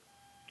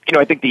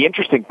 I think the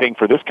interesting thing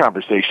for this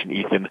conversation,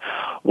 Ethan,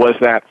 was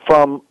that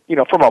from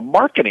a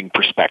marketing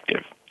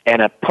perspective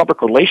and a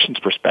public relations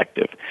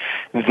perspective,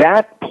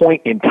 that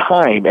point in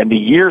time and the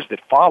years that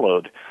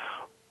followed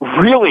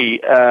really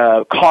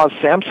caused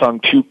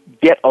Samsung to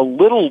get a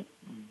little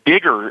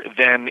bigger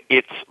than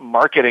its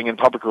marketing and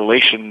public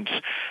relations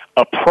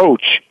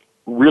approach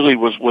really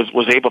was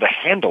able to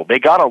handle. They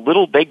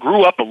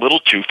grew up a little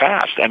too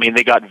fast. I mean,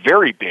 they got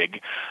very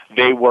big.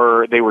 They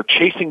were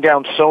chasing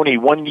down Sony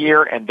one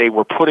year and they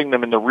were putting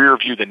them in the rear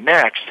view the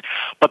next,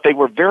 but they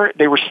were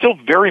still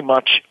very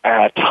much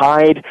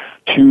tied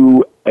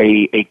to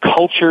a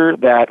culture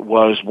that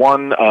was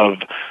one of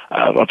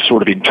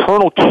sort of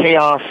internal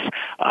chaos.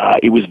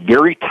 It was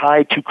very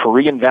tied to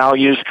Korean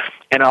values.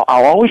 And I'll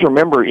always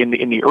remember in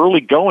the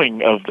early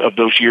going of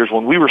those years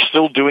when we were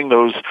still doing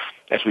those,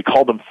 as we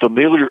called them,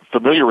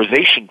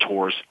 familiarization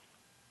tours.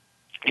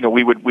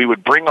 We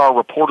would bring our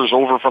reporters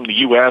over from the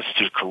U.S.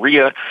 to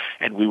Korea,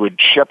 and we would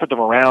shepherd them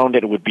around,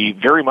 and it would be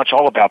very much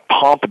all about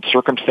pomp and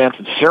circumstance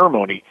and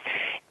ceremony.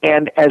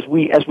 And as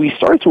we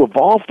started to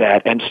evolve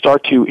that and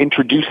start to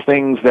introduce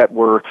things that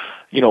were,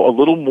 a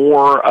little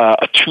more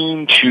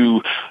attuned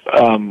to,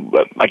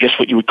 I guess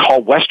what you would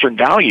call Western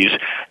values,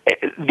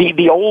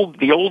 the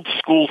old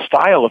school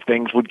style of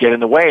things would get in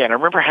the way. And I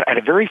remember I had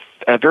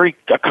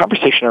a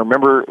conversation I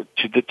remember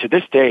to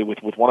this day with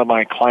one of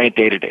my client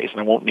data-days, and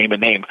I won't name a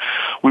name.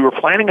 We were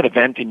planning an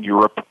event in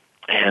Europe.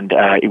 And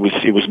it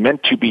was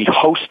meant to be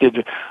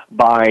hosted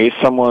by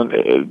someone.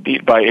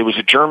 It was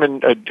a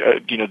German,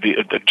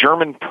 the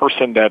German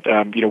person that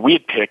we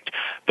had picked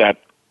that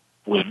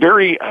was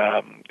very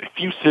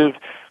effusive,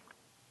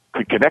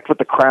 could connect with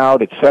the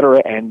crowd,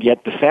 etc. And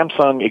yet the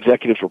Samsung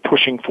executives were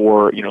pushing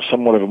for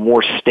somewhat of a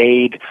more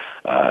staid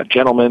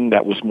gentleman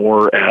that was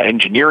more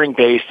engineering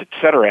based,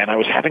 etc. And I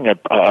was having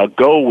a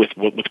go with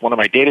one of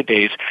my data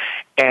days,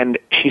 and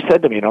she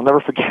said to me, and I'll never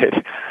forget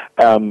it.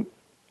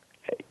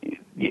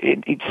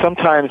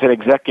 Sometimes an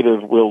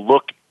executive will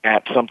look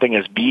at something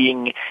as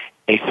being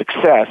a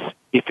success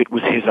if it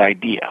was his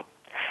idea.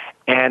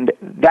 And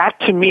that,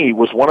 to me,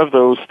 was one of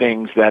those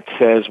things that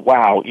says,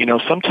 wow,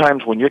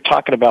 sometimes when you're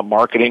talking about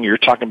marketing, or you're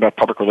talking about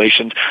public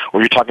relations,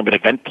 or you're talking about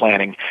event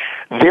planning,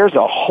 there's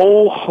a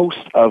whole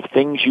host of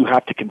things you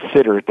have to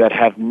consider that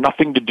have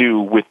nothing to do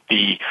with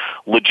the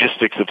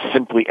logistics of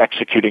simply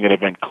executing an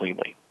event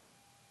cleanly.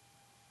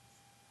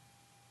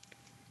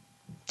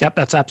 Yep,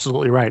 that's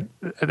absolutely right.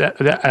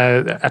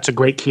 That's a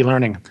great key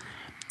learning.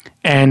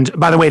 And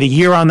by the way, the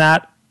year on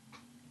that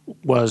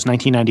was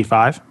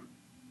 1995.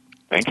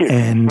 Thank you.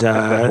 And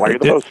why you're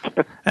the host.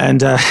 And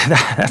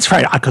that's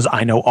right, because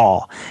I know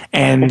all.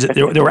 And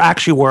there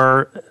actually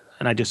were,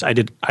 and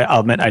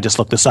I'll admit I just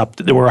looked this up.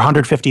 There were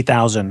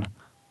 150,000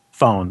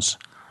 phones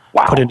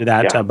put into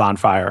that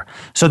bonfire.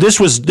 So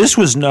this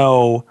was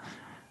no.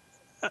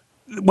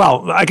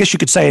 Well, I guess you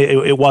could say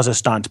it was a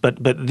stunt, but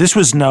this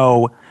was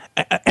no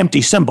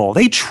empty symbol.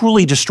 They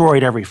truly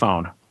destroyed every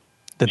phone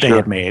that they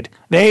had made.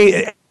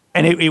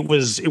 It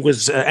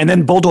was, and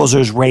then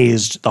bulldozers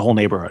razed the whole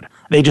neighborhood.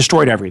 They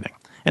destroyed everything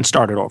and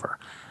started over,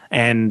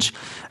 and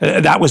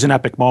that was an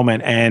epic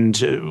moment. And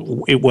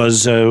it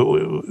was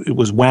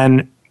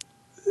when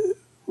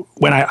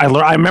when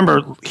I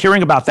remember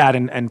hearing about that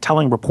and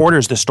telling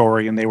reporters the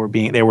story, and they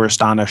were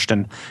astonished.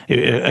 And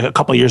a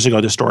couple of years ago,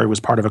 this story was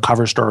part of a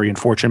cover story in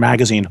Fortune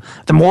magazine.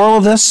 The moral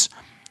of this,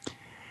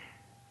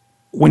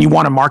 when you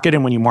want to market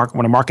and when you want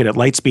to market at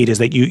Lightspeed, is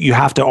that you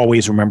have to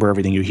always remember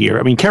everything you hear.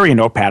 I mean, carry a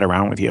notepad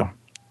around with you,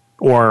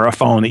 or a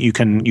phone that you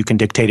can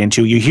dictate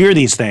into. You hear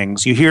these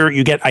things.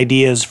 You get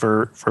ideas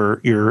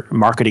for your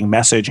marketing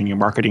message and your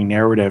marketing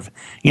narrative.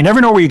 You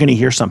never know where you're going to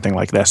hear something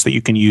like this that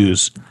you can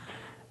use,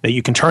 that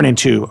you can turn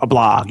into a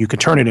blog. You can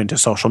turn it into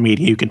social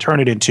media. You can turn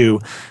it into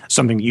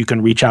something you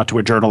can reach out to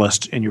a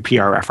journalist in your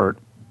PR effort.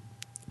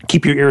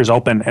 Keep your ears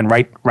open and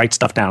write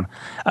stuff down.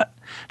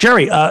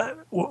 Jerry,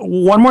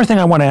 one more thing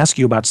I want to ask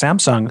you about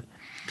Samsung.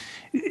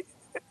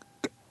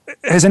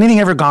 Has anything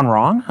ever gone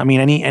wrong? I mean,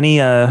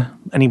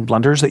 any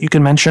blunders that you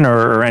can mention,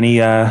 or any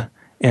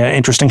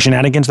interesting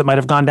shenanigans that might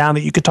have gone down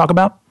that you could talk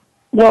about?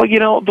 Well,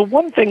 the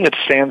one thing that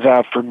stands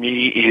out for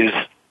me is,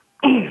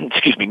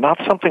 excuse me, not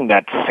something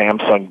that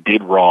Samsung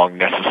did wrong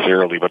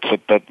necessarily, but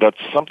that's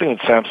something that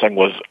Samsung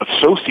was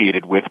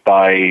associated with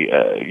by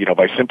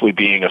simply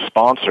being a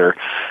sponsor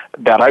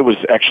that I was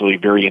actually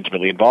very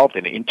intimately involved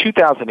in. In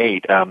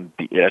 2008,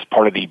 as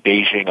part of the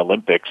Beijing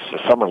Olympics,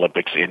 Summer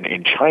Olympics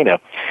in China,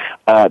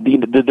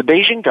 the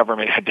Beijing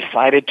government had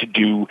decided to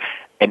do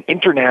an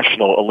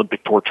international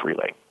Olympic torch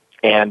relay.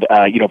 And,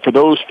 for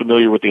those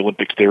familiar with the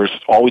Olympics, there's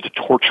always a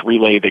torch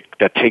relay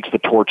that takes the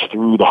torch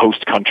through the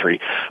host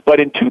country. But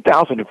in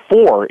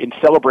 2004, in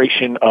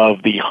celebration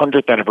of the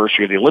 100th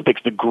anniversary of the Olympics,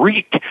 the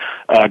Greek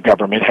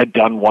government had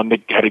done one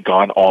that had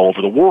gone all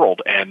over the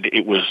world. And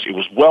it was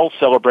well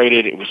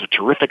celebrated. It was a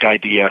terrific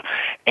idea.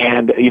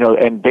 And,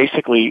 and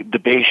basically the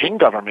Beijing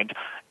government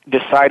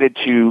decided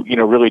to,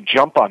 really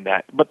jump on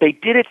that. But they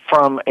did it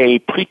from a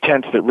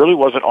pretense that really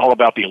wasn't all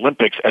about the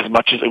Olympics as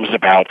much as it was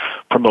about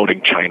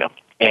promoting China.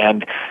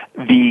 And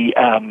the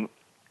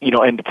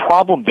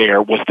problem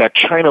there was that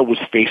China was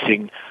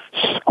facing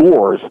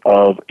scores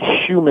of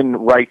human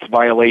rights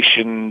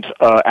violations,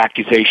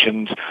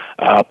 accusations,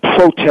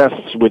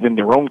 protests within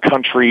their own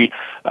country,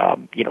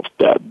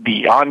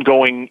 the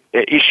ongoing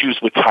issues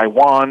with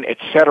Taiwan,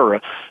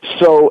 etc.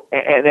 So,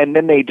 and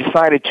then they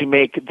decided to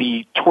make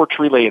the torch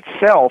relay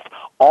itself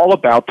all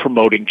about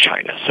promoting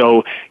China.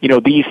 So,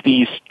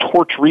 these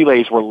torch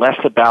relays were less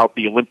about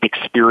the Olympic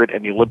spirit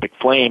and the Olympic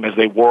flame as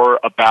they were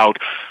about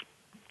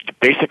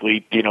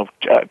basically,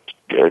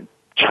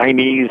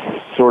 Chinese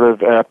sort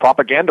of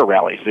propaganda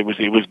rallies. It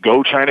was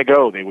go China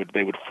go. They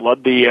would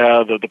flood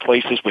the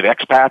places with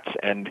expats,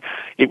 and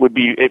it would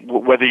be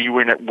whether you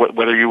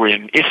were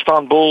in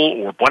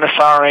Istanbul or Buenos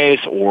Aires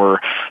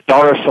or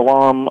Dar es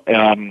Salaam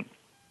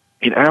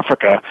in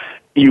Africa.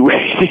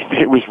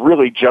 It was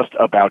really just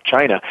about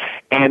China.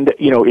 And,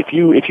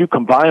 if you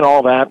combine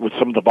all that with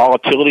some of the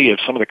volatility of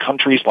some of the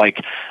countries like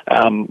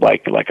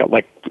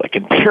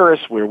in Paris,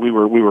 where we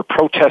were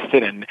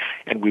protested and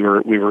we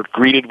were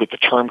greeted with the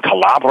term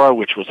Calabra,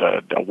 which was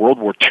a World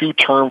War II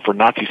term for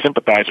Nazi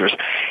sympathizers,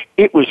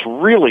 it was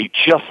really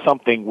just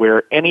something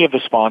where any of the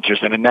sponsors,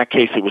 and in that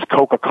case it was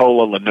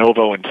Coca-Cola,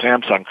 Lenovo, and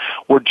Samsung,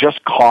 were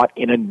just caught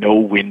in a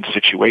no-win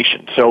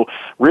situation. So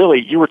really,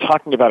 you were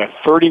talking about a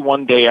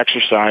 31-day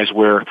exercise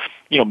where,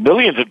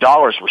 millions of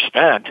dollars were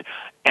spent,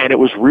 and it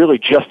was really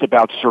just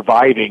about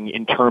surviving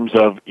in terms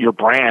of your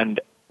brand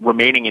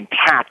remaining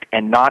intact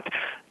and not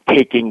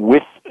taking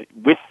with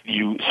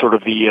you sort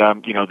of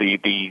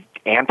the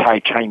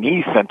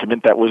anti-Chinese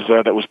sentiment that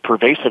was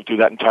pervasive through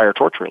that entire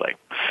torch relay.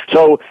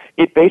 So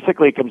it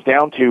basically comes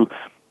down to,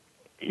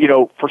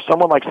 for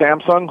someone like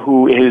Samsung,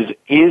 who is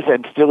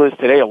and still is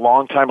today a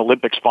longtime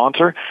Olympic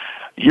sponsor,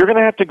 you're going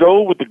to have to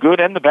go with the good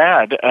and the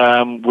bad,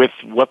 with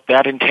what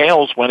that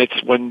entails when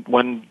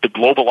the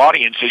global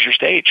audience is your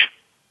stage.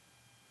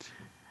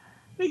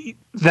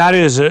 That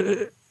is,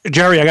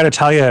 Jerry, I got to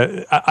tell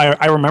you,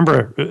 I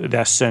remember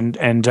this, and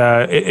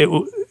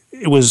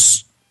it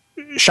was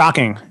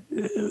shocking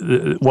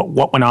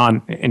what went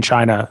on in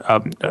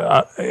China.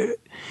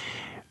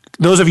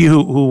 Those of you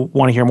who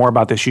want to hear more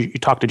about this, you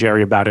talk to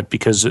Jerry about it,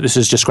 because this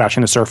is just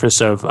scratching the surface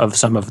of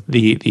some of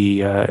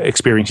the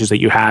experiences that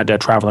you had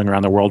traveling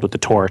around the world with the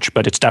torch.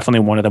 But it's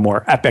definitely one of the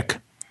more epic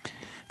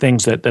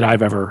things that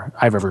I've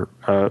ever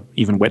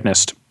even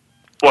witnessed.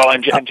 Well,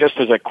 and just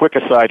as a quick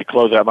aside to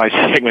close out my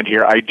segment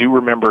here, I do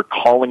remember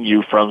calling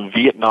you from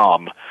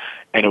Vietnam,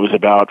 and it was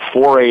about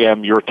 4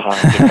 a.m. your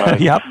time,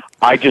 because yep.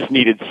 I just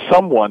needed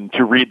someone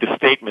to read the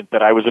statement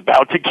that I was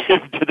about to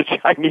give to the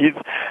Chinese,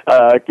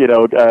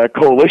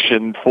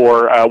 coalition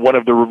for one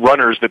of the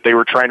runners that they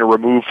were trying to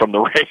remove from the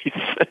race.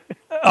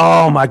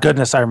 Oh my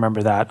goodness, I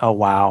remember that. Oh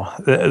wow,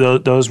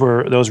 those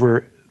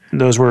were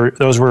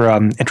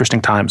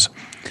interesting times.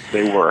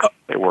 They were.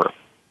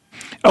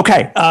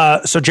 Okay,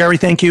 so Jerry,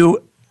 thank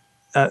you.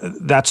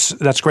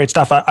 That's great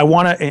stuff. I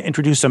want to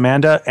introduce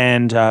Amanda,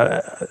 and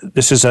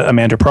this is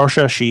Amanda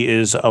Proscia. She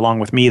is, along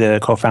with me, the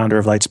co-founder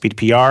of Lightspeed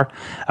PR.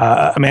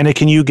 Amanda,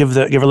 can you give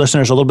our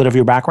listeners a little bit of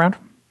your background?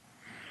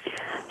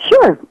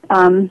 Sure.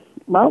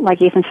 Well,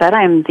 like Ethan said,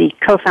 I'm the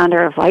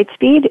co-founder of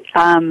Lightspeed.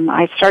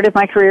 I started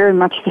my career in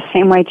much the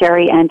same way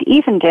Jerry and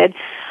Ethan did,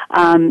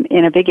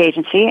 in a big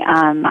agency.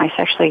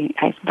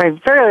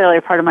 Very, very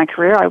early part of my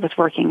career, I was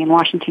working in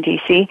Washington,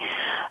 D.C.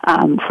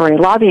 For a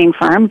lobbying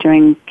firm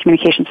doing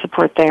communication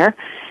support there.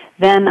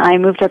 Then I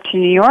moved up to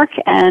New York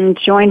and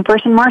joined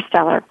Burson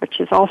Marsteller,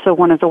 which is also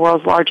one of the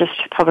world's largest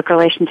public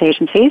relations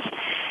agencies.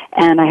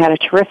 And I had a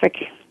terrific,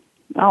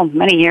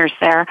 many years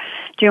there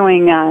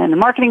doing in the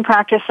marketing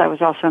practice. I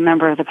was also a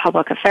member of the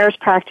public affairs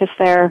practice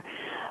there.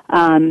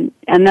 And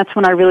that's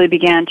when I really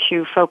began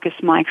to focus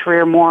my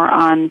career more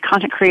on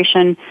content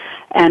creation.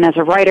 And as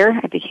a writer,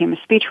 I became a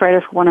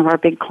speechwriter for one of our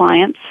big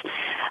clients.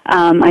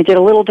 I did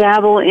a little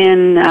dabble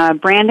in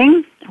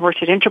branding. I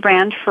worked at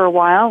Interbrand for a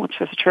while, which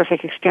was a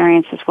terrific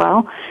experience as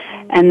well.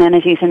 And then,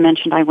 as Ethan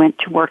mentioned, I went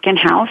to work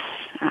in-house.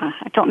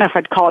 I don't know if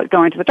I'd call it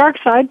going to the dark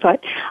side,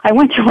 but I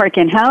went to work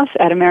in-house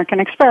at American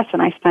Express,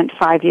 and I spent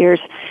 5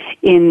 years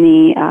in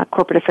the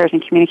corporate affairs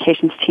and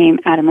communications team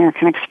at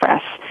American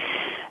Express.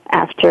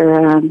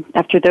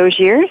 After those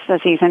years, as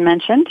Ethan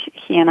mentioned,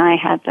 he and I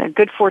had the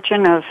good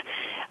fortune of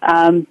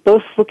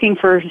both looking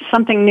for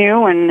something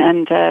new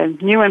and a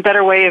new and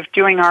better way of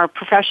doing our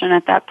profession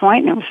at that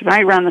point. And it was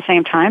right around the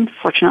same time,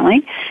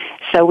 fortunately.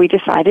 So we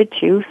decided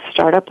to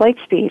start up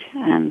Lightspeed,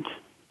 and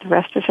the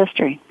rest is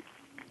history.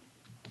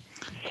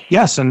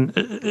 Yes, and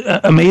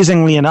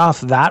amazingly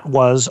enough, that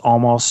was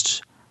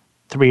almost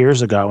 3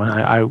 years ago, and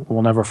I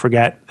will never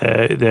forget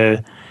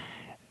the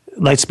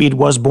Lightspeed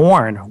was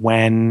born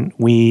when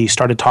we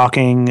started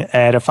talking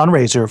at a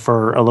fundraiser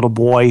for a little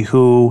boy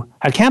who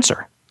had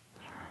cancer.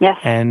 Yes.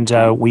 And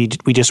we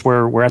just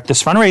were at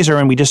this fundraiser,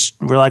 and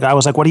I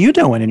was like, what are you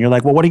doing? And you're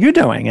like, well, what are you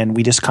doing? And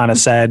we just kind of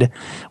said,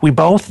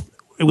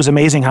 it was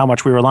amazing how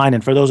much we were aligned.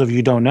 And for those of you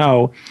who don't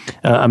know,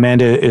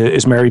 Amanda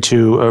is married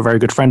to a very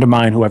good friend of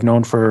mine who I've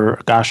known for,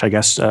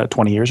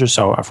 20 years or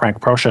so,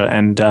 Frank Proscia.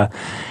 And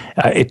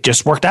it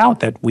just worked out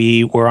that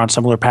we were on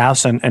similar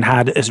paths and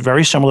had a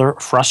very similar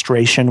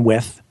frustration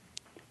with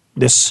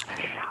this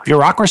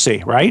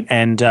bureaucracy, right?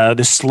 And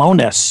this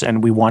slowness.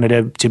 And we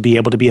wanted to be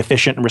able to be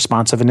efficient and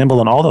responsive and nimble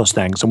and all those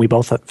things. And we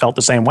both felt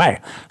the same way.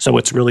 So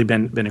it's really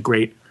been a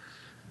great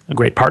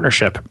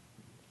partnership.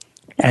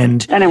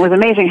 And it was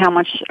amazing how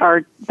much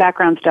our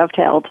backgrounds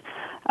dovetailed,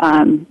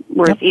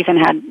 whereas Ethan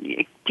had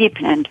deep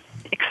and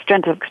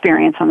extensive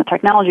experience on the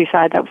technology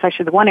side. That was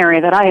actually the one area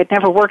that I had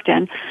never worked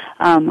in.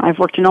 I've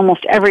worked in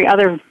almost every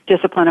other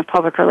discipline of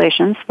public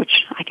relations,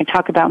 which I can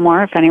talk about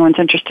more if anyone's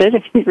interested.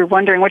 If you're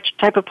wondering which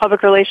type of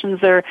public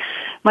relations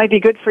might be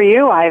good for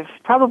you, I've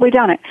probably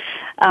done it.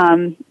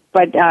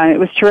 But it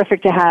was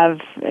terrific to have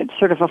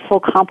sort of a full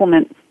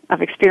complement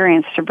of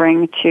experience to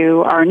bring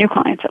to our new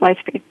clients at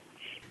Lightspeed.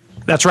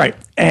 That's right.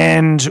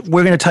 And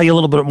we're going to tell you a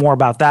little bit more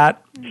about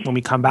that when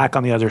we come back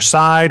on the other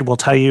side. We'll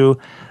tell you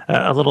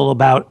a little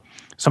about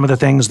some of the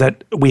things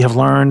that we have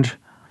learned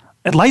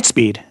at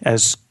Lightspeed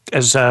as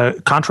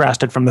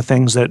contrasted from the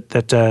things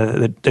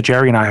that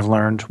Jerry and I have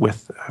learned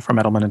from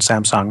Edelman and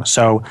Samsung.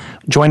 So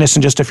join us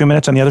in just a few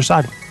minutes on the other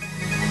side.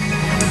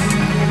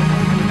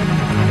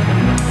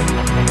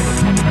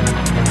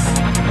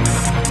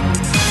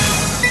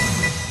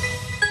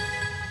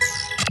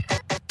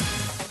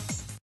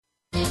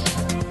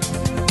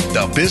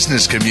 The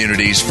business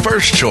community's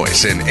first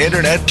choice in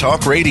Internet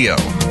Talk Radio.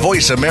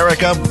 Voice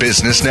America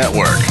Business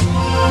Network.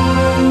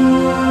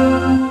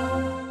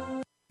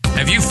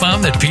 Have you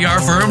found that PR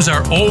firms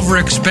are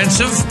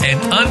overexpensive and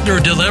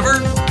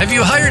under-deliver? Have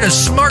you hired a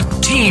smart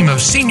team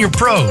of senior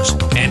pros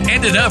and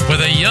ended up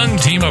with a young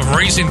team of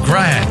recent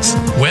grads?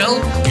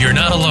 Well, you're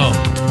not alone.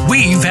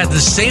 We've had the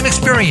same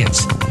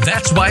experience.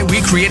 That's why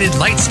we created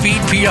Lightspeed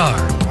PR.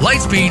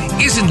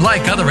 Lightspeed isn't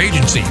like other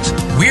agencies.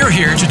 We're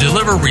here to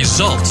deliver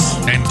results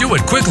and do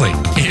it quickly.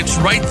 It's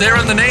right there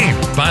in the name.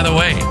 By the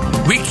way,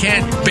 we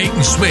can't bait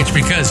and switch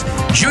because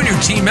junior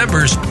team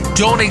members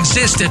don't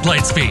exist at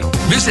Lightspeed.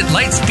 Visit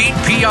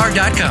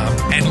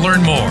lightspeedpr.com and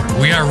learn more.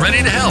 We are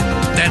ready to help.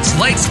 That's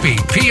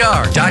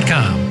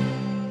lightspeedpr.com.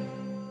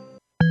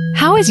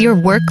 How is your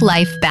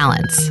work-life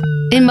balance?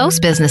 In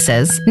most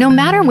businesses, no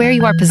matter where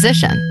you are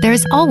positioned, there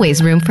is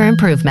always room for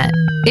improvement.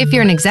 If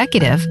you're an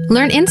executive,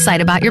 learn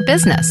insight about your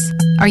business.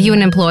 Are you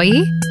an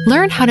employee?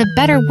 Learn how to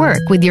better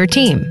work with your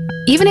team.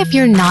 Even if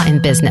you're not in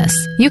business,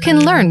 you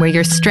can learn where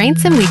your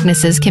strengths and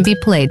weaknesses can be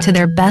played to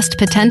their best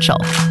potential.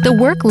 The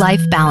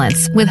Work-Life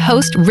Balance with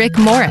host Rick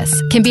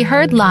Morris can be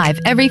heard live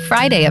every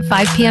Friday at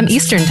 5 p.m.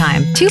 Eastern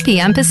Time, 2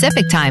 p.m.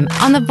 Pacific Time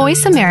on the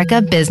Voice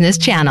America Business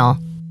Channel.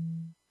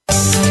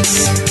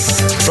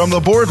 From the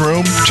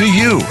boardroom to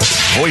you,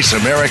 Voice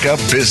America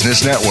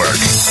Business Network.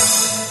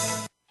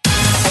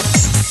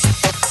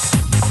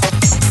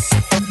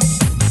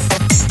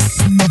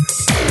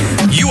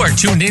 You are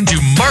tuned into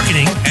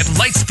Marketing at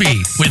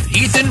Lightspeed with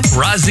Ethan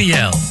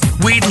Rasiel.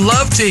 We'd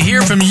love to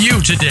hear from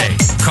you today.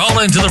 Call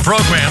into the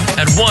program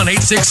at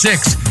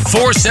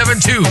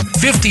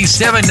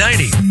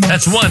 1-866-472-5790.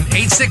 That's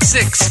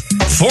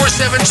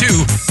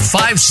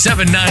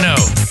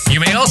 1-866-472-5790. You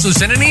may also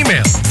send an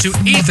email to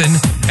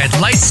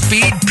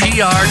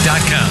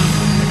ethan@lightspeedpr.com.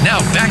 Now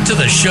back to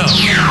the show.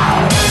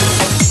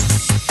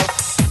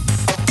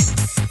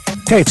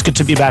 Okay, it's good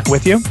to be back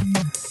with you.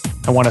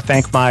 I want to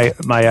thank my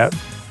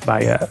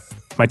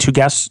two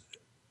guests,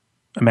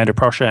 Amanda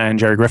Proscia and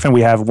Jerry Griffin.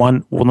 We have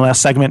one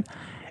last segment.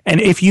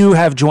 And if you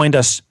have joined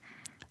us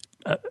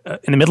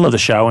in the middle of the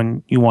show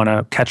and you want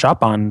to catch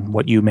up on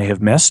what you may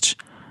have missed,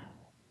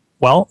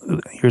 well,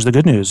 here's the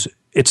good news.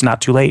 It's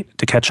not too late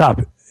to catch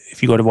up.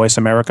 If you go to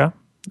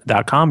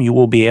voiceamerica.com, you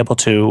will be able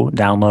to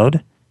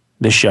download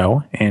this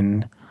show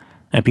in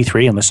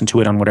MP3 and listen to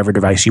it on whatever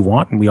device you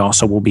want. And we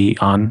also will be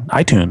on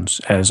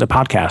iTunes as a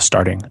podcast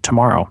starting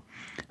tomorrow.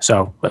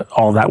 So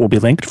all of that will be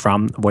linked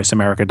from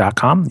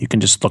voiceamerica.com. You can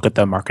just look at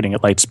the Marketing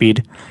at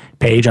Lightspeed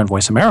page on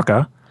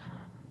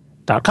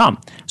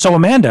voiceamerica.com. So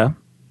Amanda,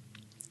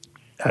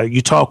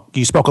 you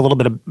spoke a little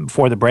bit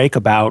before the break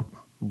about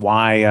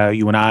why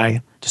you and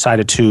I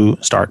decided to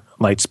start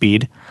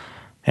Lightspeed,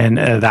 and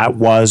that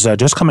was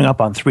just coming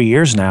up on 3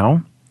 years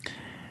now.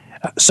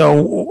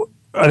 So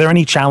are there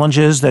any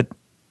challenges that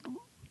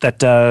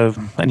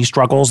any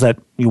struggles that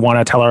you want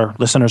to tell our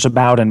listeners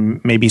about, and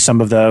maybe some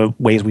of the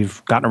ways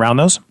we've gotten around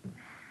those?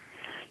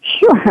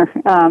 Sure.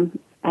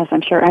 As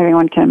I'm sure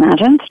everyone can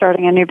imagine,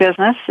 starting a new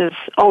business is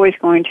always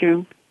going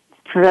to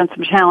present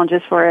some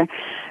challenges for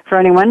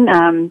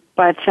anyone.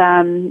 But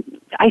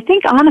I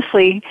think,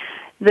 honestly,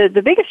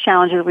 the biggest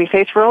challenges we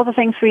faced were all the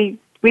things we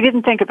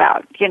didn't think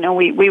about. You know,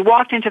 we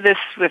walked into this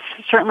with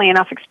certainly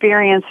enough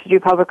experience to do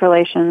public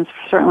relations,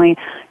 certainly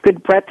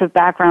good breadth of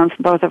background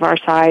from both of our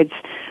sides.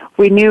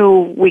 We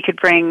knew we could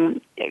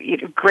bring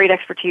great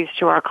expertise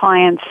to our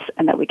clients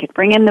and that we could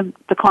bring in the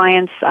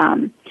clients.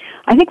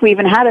 I think we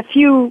even had a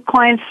few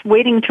clients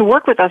waiting to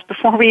work with us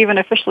before we even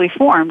officially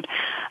formed.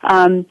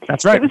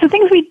 That's right. It was the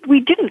things we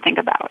didn't think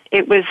about.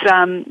 It was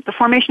the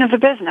formation of the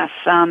business.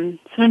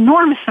 It's an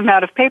enormous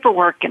amount of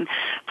paperwork and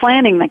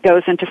planning that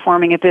goes into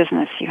forming a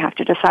business. You have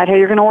to decide how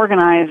you're going to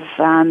organize.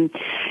 You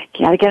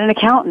got to get an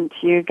accountant.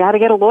 You've got to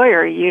get a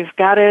lawyer. You've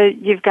got to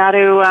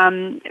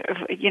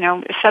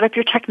set up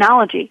your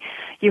technology.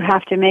 You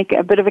have to make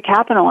a bit of a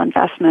capital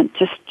investment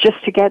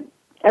just to get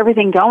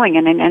everything going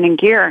and in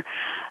gear.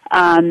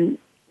 I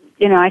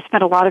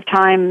spent a lot of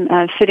time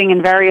sitting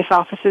in various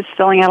offices,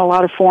 filling out a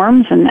lot of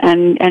forms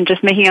and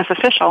just making us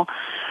official.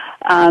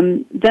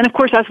 Then, of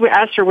course,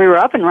 after we were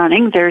up and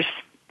running, there's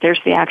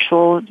the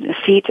actual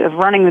feat of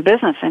running the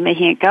business and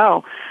making it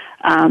go.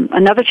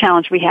 Another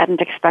challenge we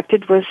hadn't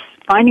expected was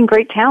finding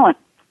great talent.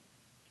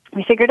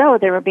 We figured,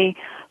 there would be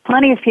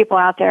plenty of people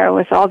out there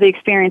with all the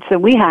experience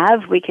that we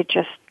have. We could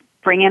just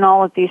bring in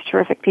all of these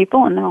terrific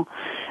people, and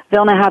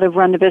they'll know how to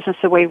run the business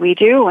the way we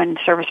do and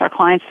service our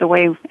clients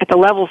at the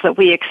levels that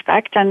we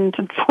expect. And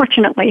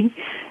unfortunately,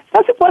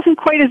 it wasn't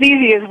quite as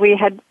easy as we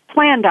had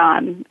planned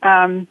on.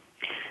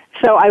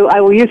 So I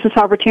will use this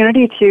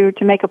opportunity to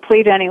make a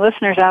plea to any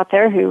listeners out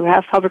there who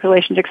have public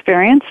relations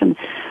experience and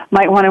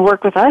might want to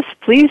work with us.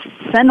 Please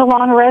send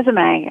along a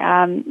resume.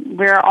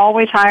 We're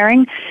always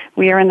hiring.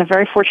 We are in the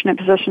very fortunate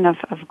position of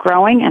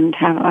growing and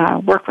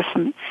have worked with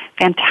some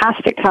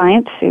fantastic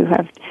clients who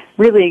have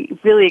really,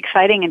 really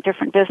exciting and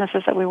different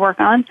businesses that we work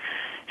on.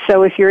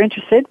 So if you're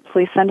interested,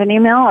 please send an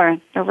email or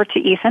over to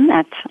Ethan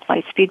at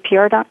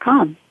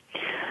lightspeedpr.com.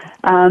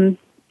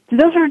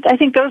 Those were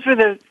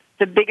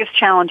the biggest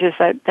challenges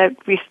that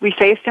we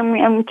faced,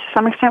 and to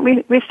some extent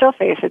we still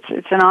face.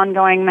 It's an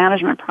ongoing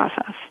management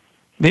process.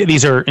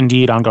 These are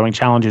indeed ongoing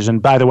challenges.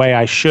 And by the way,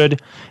 I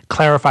should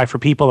clarify for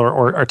people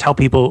or tell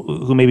people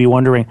who may be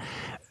wondering,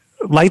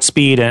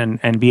 Lightspeed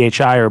and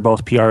BHI are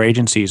both PR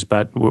agencies,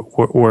 but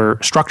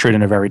we're structured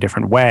in a very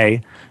different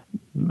way.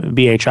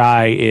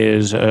 BHI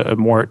is a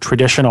more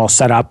traditional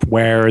setup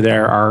where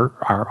there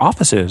are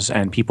offices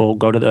and people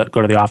go to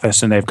the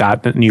office, and they've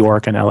got New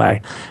York and LA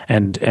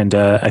and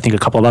I think a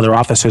couple of other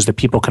offices that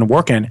people can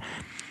work in.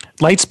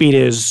 Lightspeed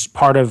is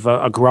part of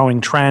a growing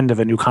trend of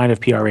a new kind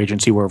of PR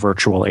agency. We're a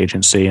virtual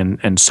agency,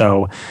 and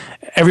so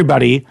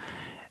everybody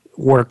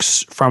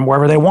works from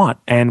wherever they want.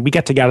 And we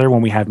get together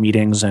when we have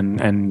meetings,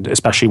 and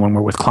especially when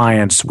we're with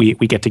clients, we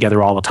get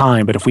together all the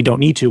time. But if we don't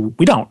need to,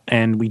 we don't.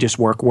 And we just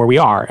work where we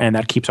are. And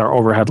that keeps our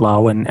overhead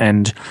low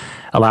and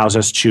allows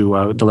us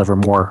to deliver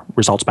more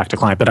results back to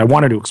client. But I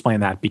wanted to explain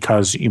that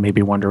because you may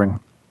be wondering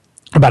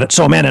about it.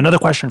 So, Amanda, another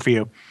question for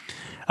you.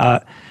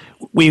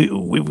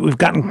 We've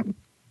gotten a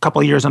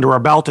couple of years under our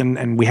belt,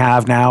 and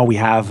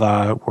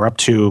we're up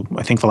to,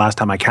 I think the last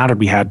time I counted,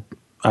 we had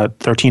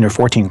 13 or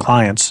 14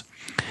 clients.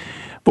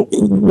 But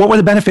what were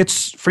the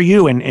benefits for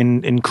you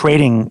in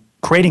creating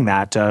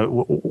that?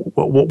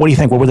 What do you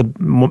think? What were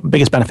the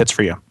biggest benefits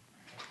for you?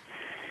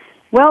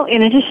 Well,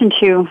 in addition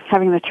to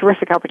having the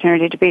terrific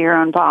opportunity to be your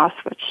own boss,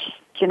 which,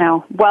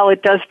 while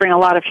it does bring a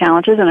lot of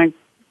challenges and a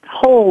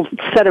whole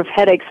set of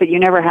headaches that you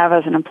never have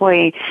as an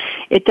employee,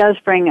 it does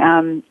bring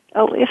a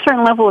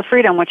certain level of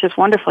freedom, which is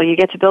wonderful. You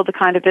get to build the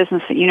kind of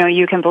business that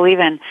you can believe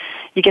in.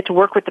 You get to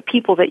work with the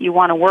people that you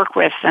want to work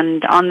with,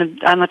 and on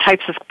the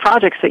types of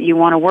projects that you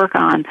want to work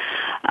on,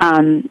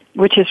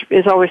 which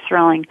is always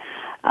thrilling.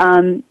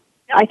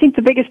 I think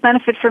the biggest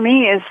benefit for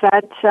me is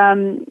that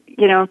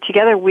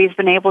together we've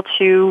been able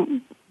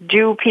to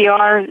do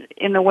PR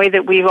in the way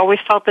that we've always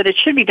felt that it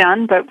should be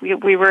done, but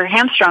we were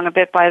hamstrung a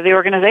bit by the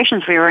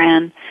organizations we were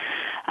in.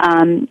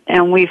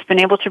 And we've been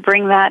able to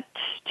bring that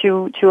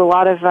to a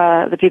lot of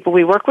the people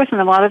we work with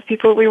and a lot of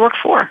people we work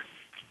for.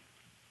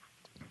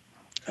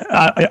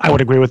 I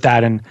would agree with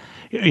that. And,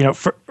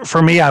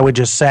 for me, I would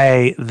just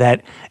say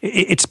that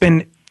it's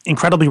been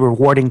incredibly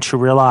rewarding to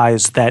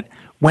realize that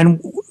when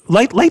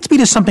Lightspeed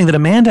is something that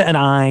Amanda and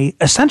I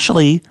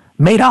essentially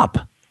made up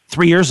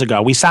 3 years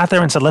ago. We sat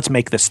there and said, let's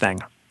make this thing.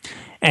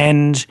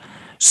 And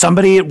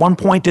somebody at one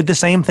point did the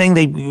same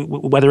thing.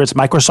 Whether it's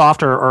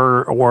Microsoft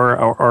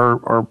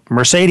or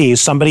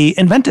Mercedes, somebody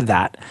invented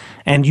that.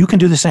 And you can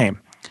do the same.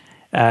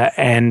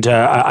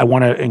 I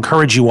want to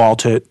encourage you all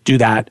to do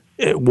that.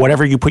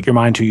 Whatever you put your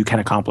mind to, you can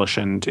accomplish,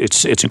 and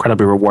it's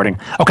incredibly rewarding.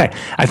 Okay,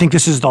 I think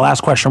this is the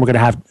last question we're going to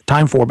have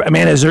time for. But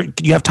Amanda,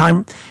 do you have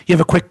time? You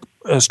have a quick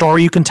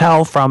story you can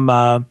tell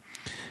from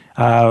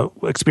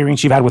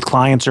experience you've had with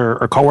clients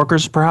or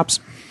coworkers, perhaps?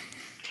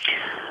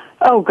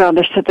 Oh, God,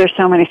 there's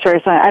so many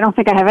stories. I don't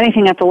think I have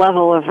anything at the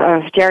level of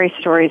Jerry's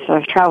stories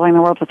of traveling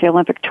the world with the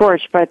Olympic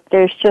torch, but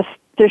there's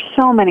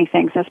so many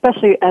things,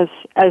 especially as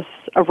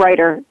a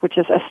writer, which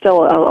is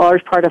still a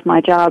large part of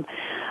my job.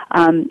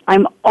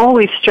 I'm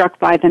always struck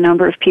by the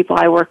number of people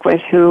I work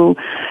with who,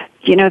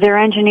 they're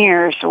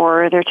engineers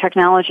or they're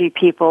technology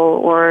people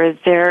or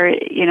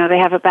they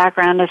have a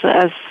background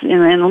as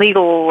in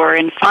legal or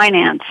in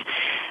finance.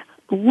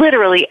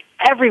 Literally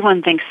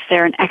everyone thinks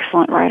they're an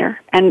excellent writer.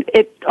 And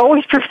it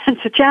always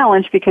presents a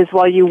challenge because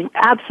while you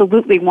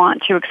absolutely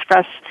want to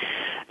express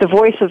the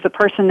voice of the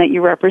person that you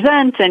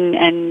represent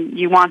and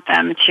you want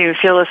them to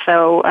feel as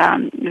though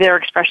their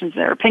expressions,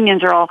 their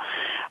opinions are all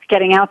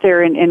getting out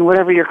there in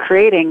whatever you're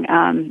creating,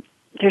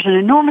 there's an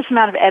enormous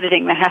amount of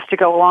editing that has to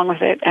go along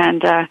with it.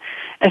 And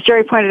as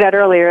Jerry pointed out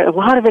earlier, a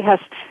lot of it has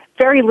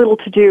very little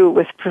to do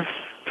with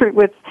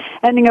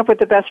ending up with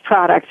the best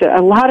product.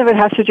 A lot of it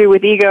has to do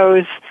with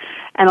egos,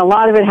 and a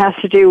lot of it has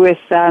to do with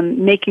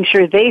making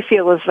sure they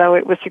feel as though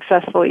it was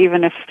successful,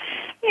 even if,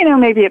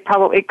 maybe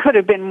it could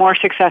have been more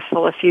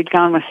successful if you'd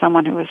gone with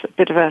someone who was a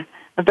bit of a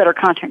better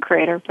content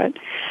creator. But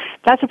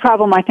that's a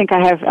problem I think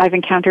I've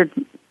encountered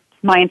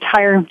my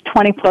entire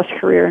 20-plus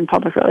career in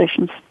public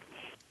relations.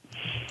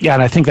 Yeah,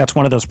 and I think that's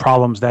one of those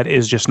problems that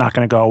is just not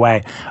going to go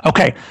away.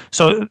 Okay,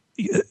 so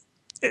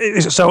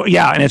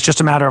yeah, and it's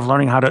just a matter of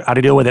learning how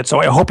to deal with it. So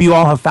I hope you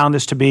all have found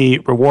this to be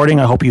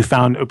rewarding. I hope you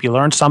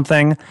learned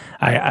something.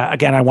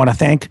 I want to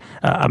thank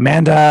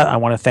Amanda. I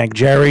want to thank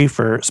Jerry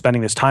for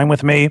spending this time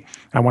with me.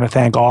 I want to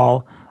thank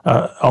all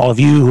of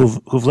you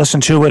who've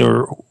listened to it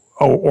or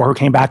who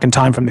came back in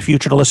time from the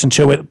future to listen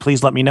to it.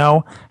 Please let me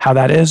know how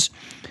that is.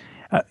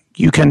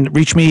 You can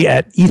reach me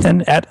at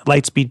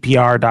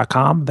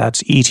ethan@lightspeedpr.com.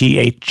 That's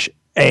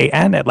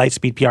ETHAN at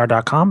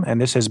lightspeedpr.com. And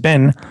this has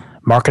been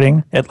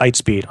Marketing at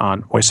Lightspeed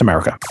on Voice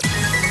America.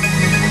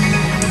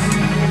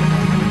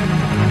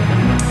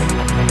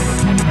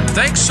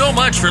 Thanks so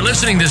much for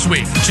listening this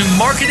week to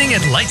Marketing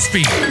at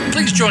Lightspeed.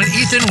 Please join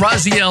Ethan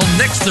Rasiel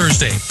next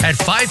Thursday at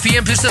 5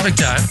 p.m. Pacific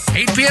Time,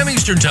 8 p.m.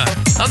 Eastern Time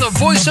on the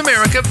Voice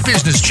America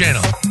Business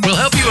Channel. We'll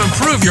help you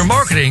improve your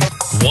marketing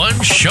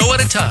one show at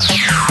a time.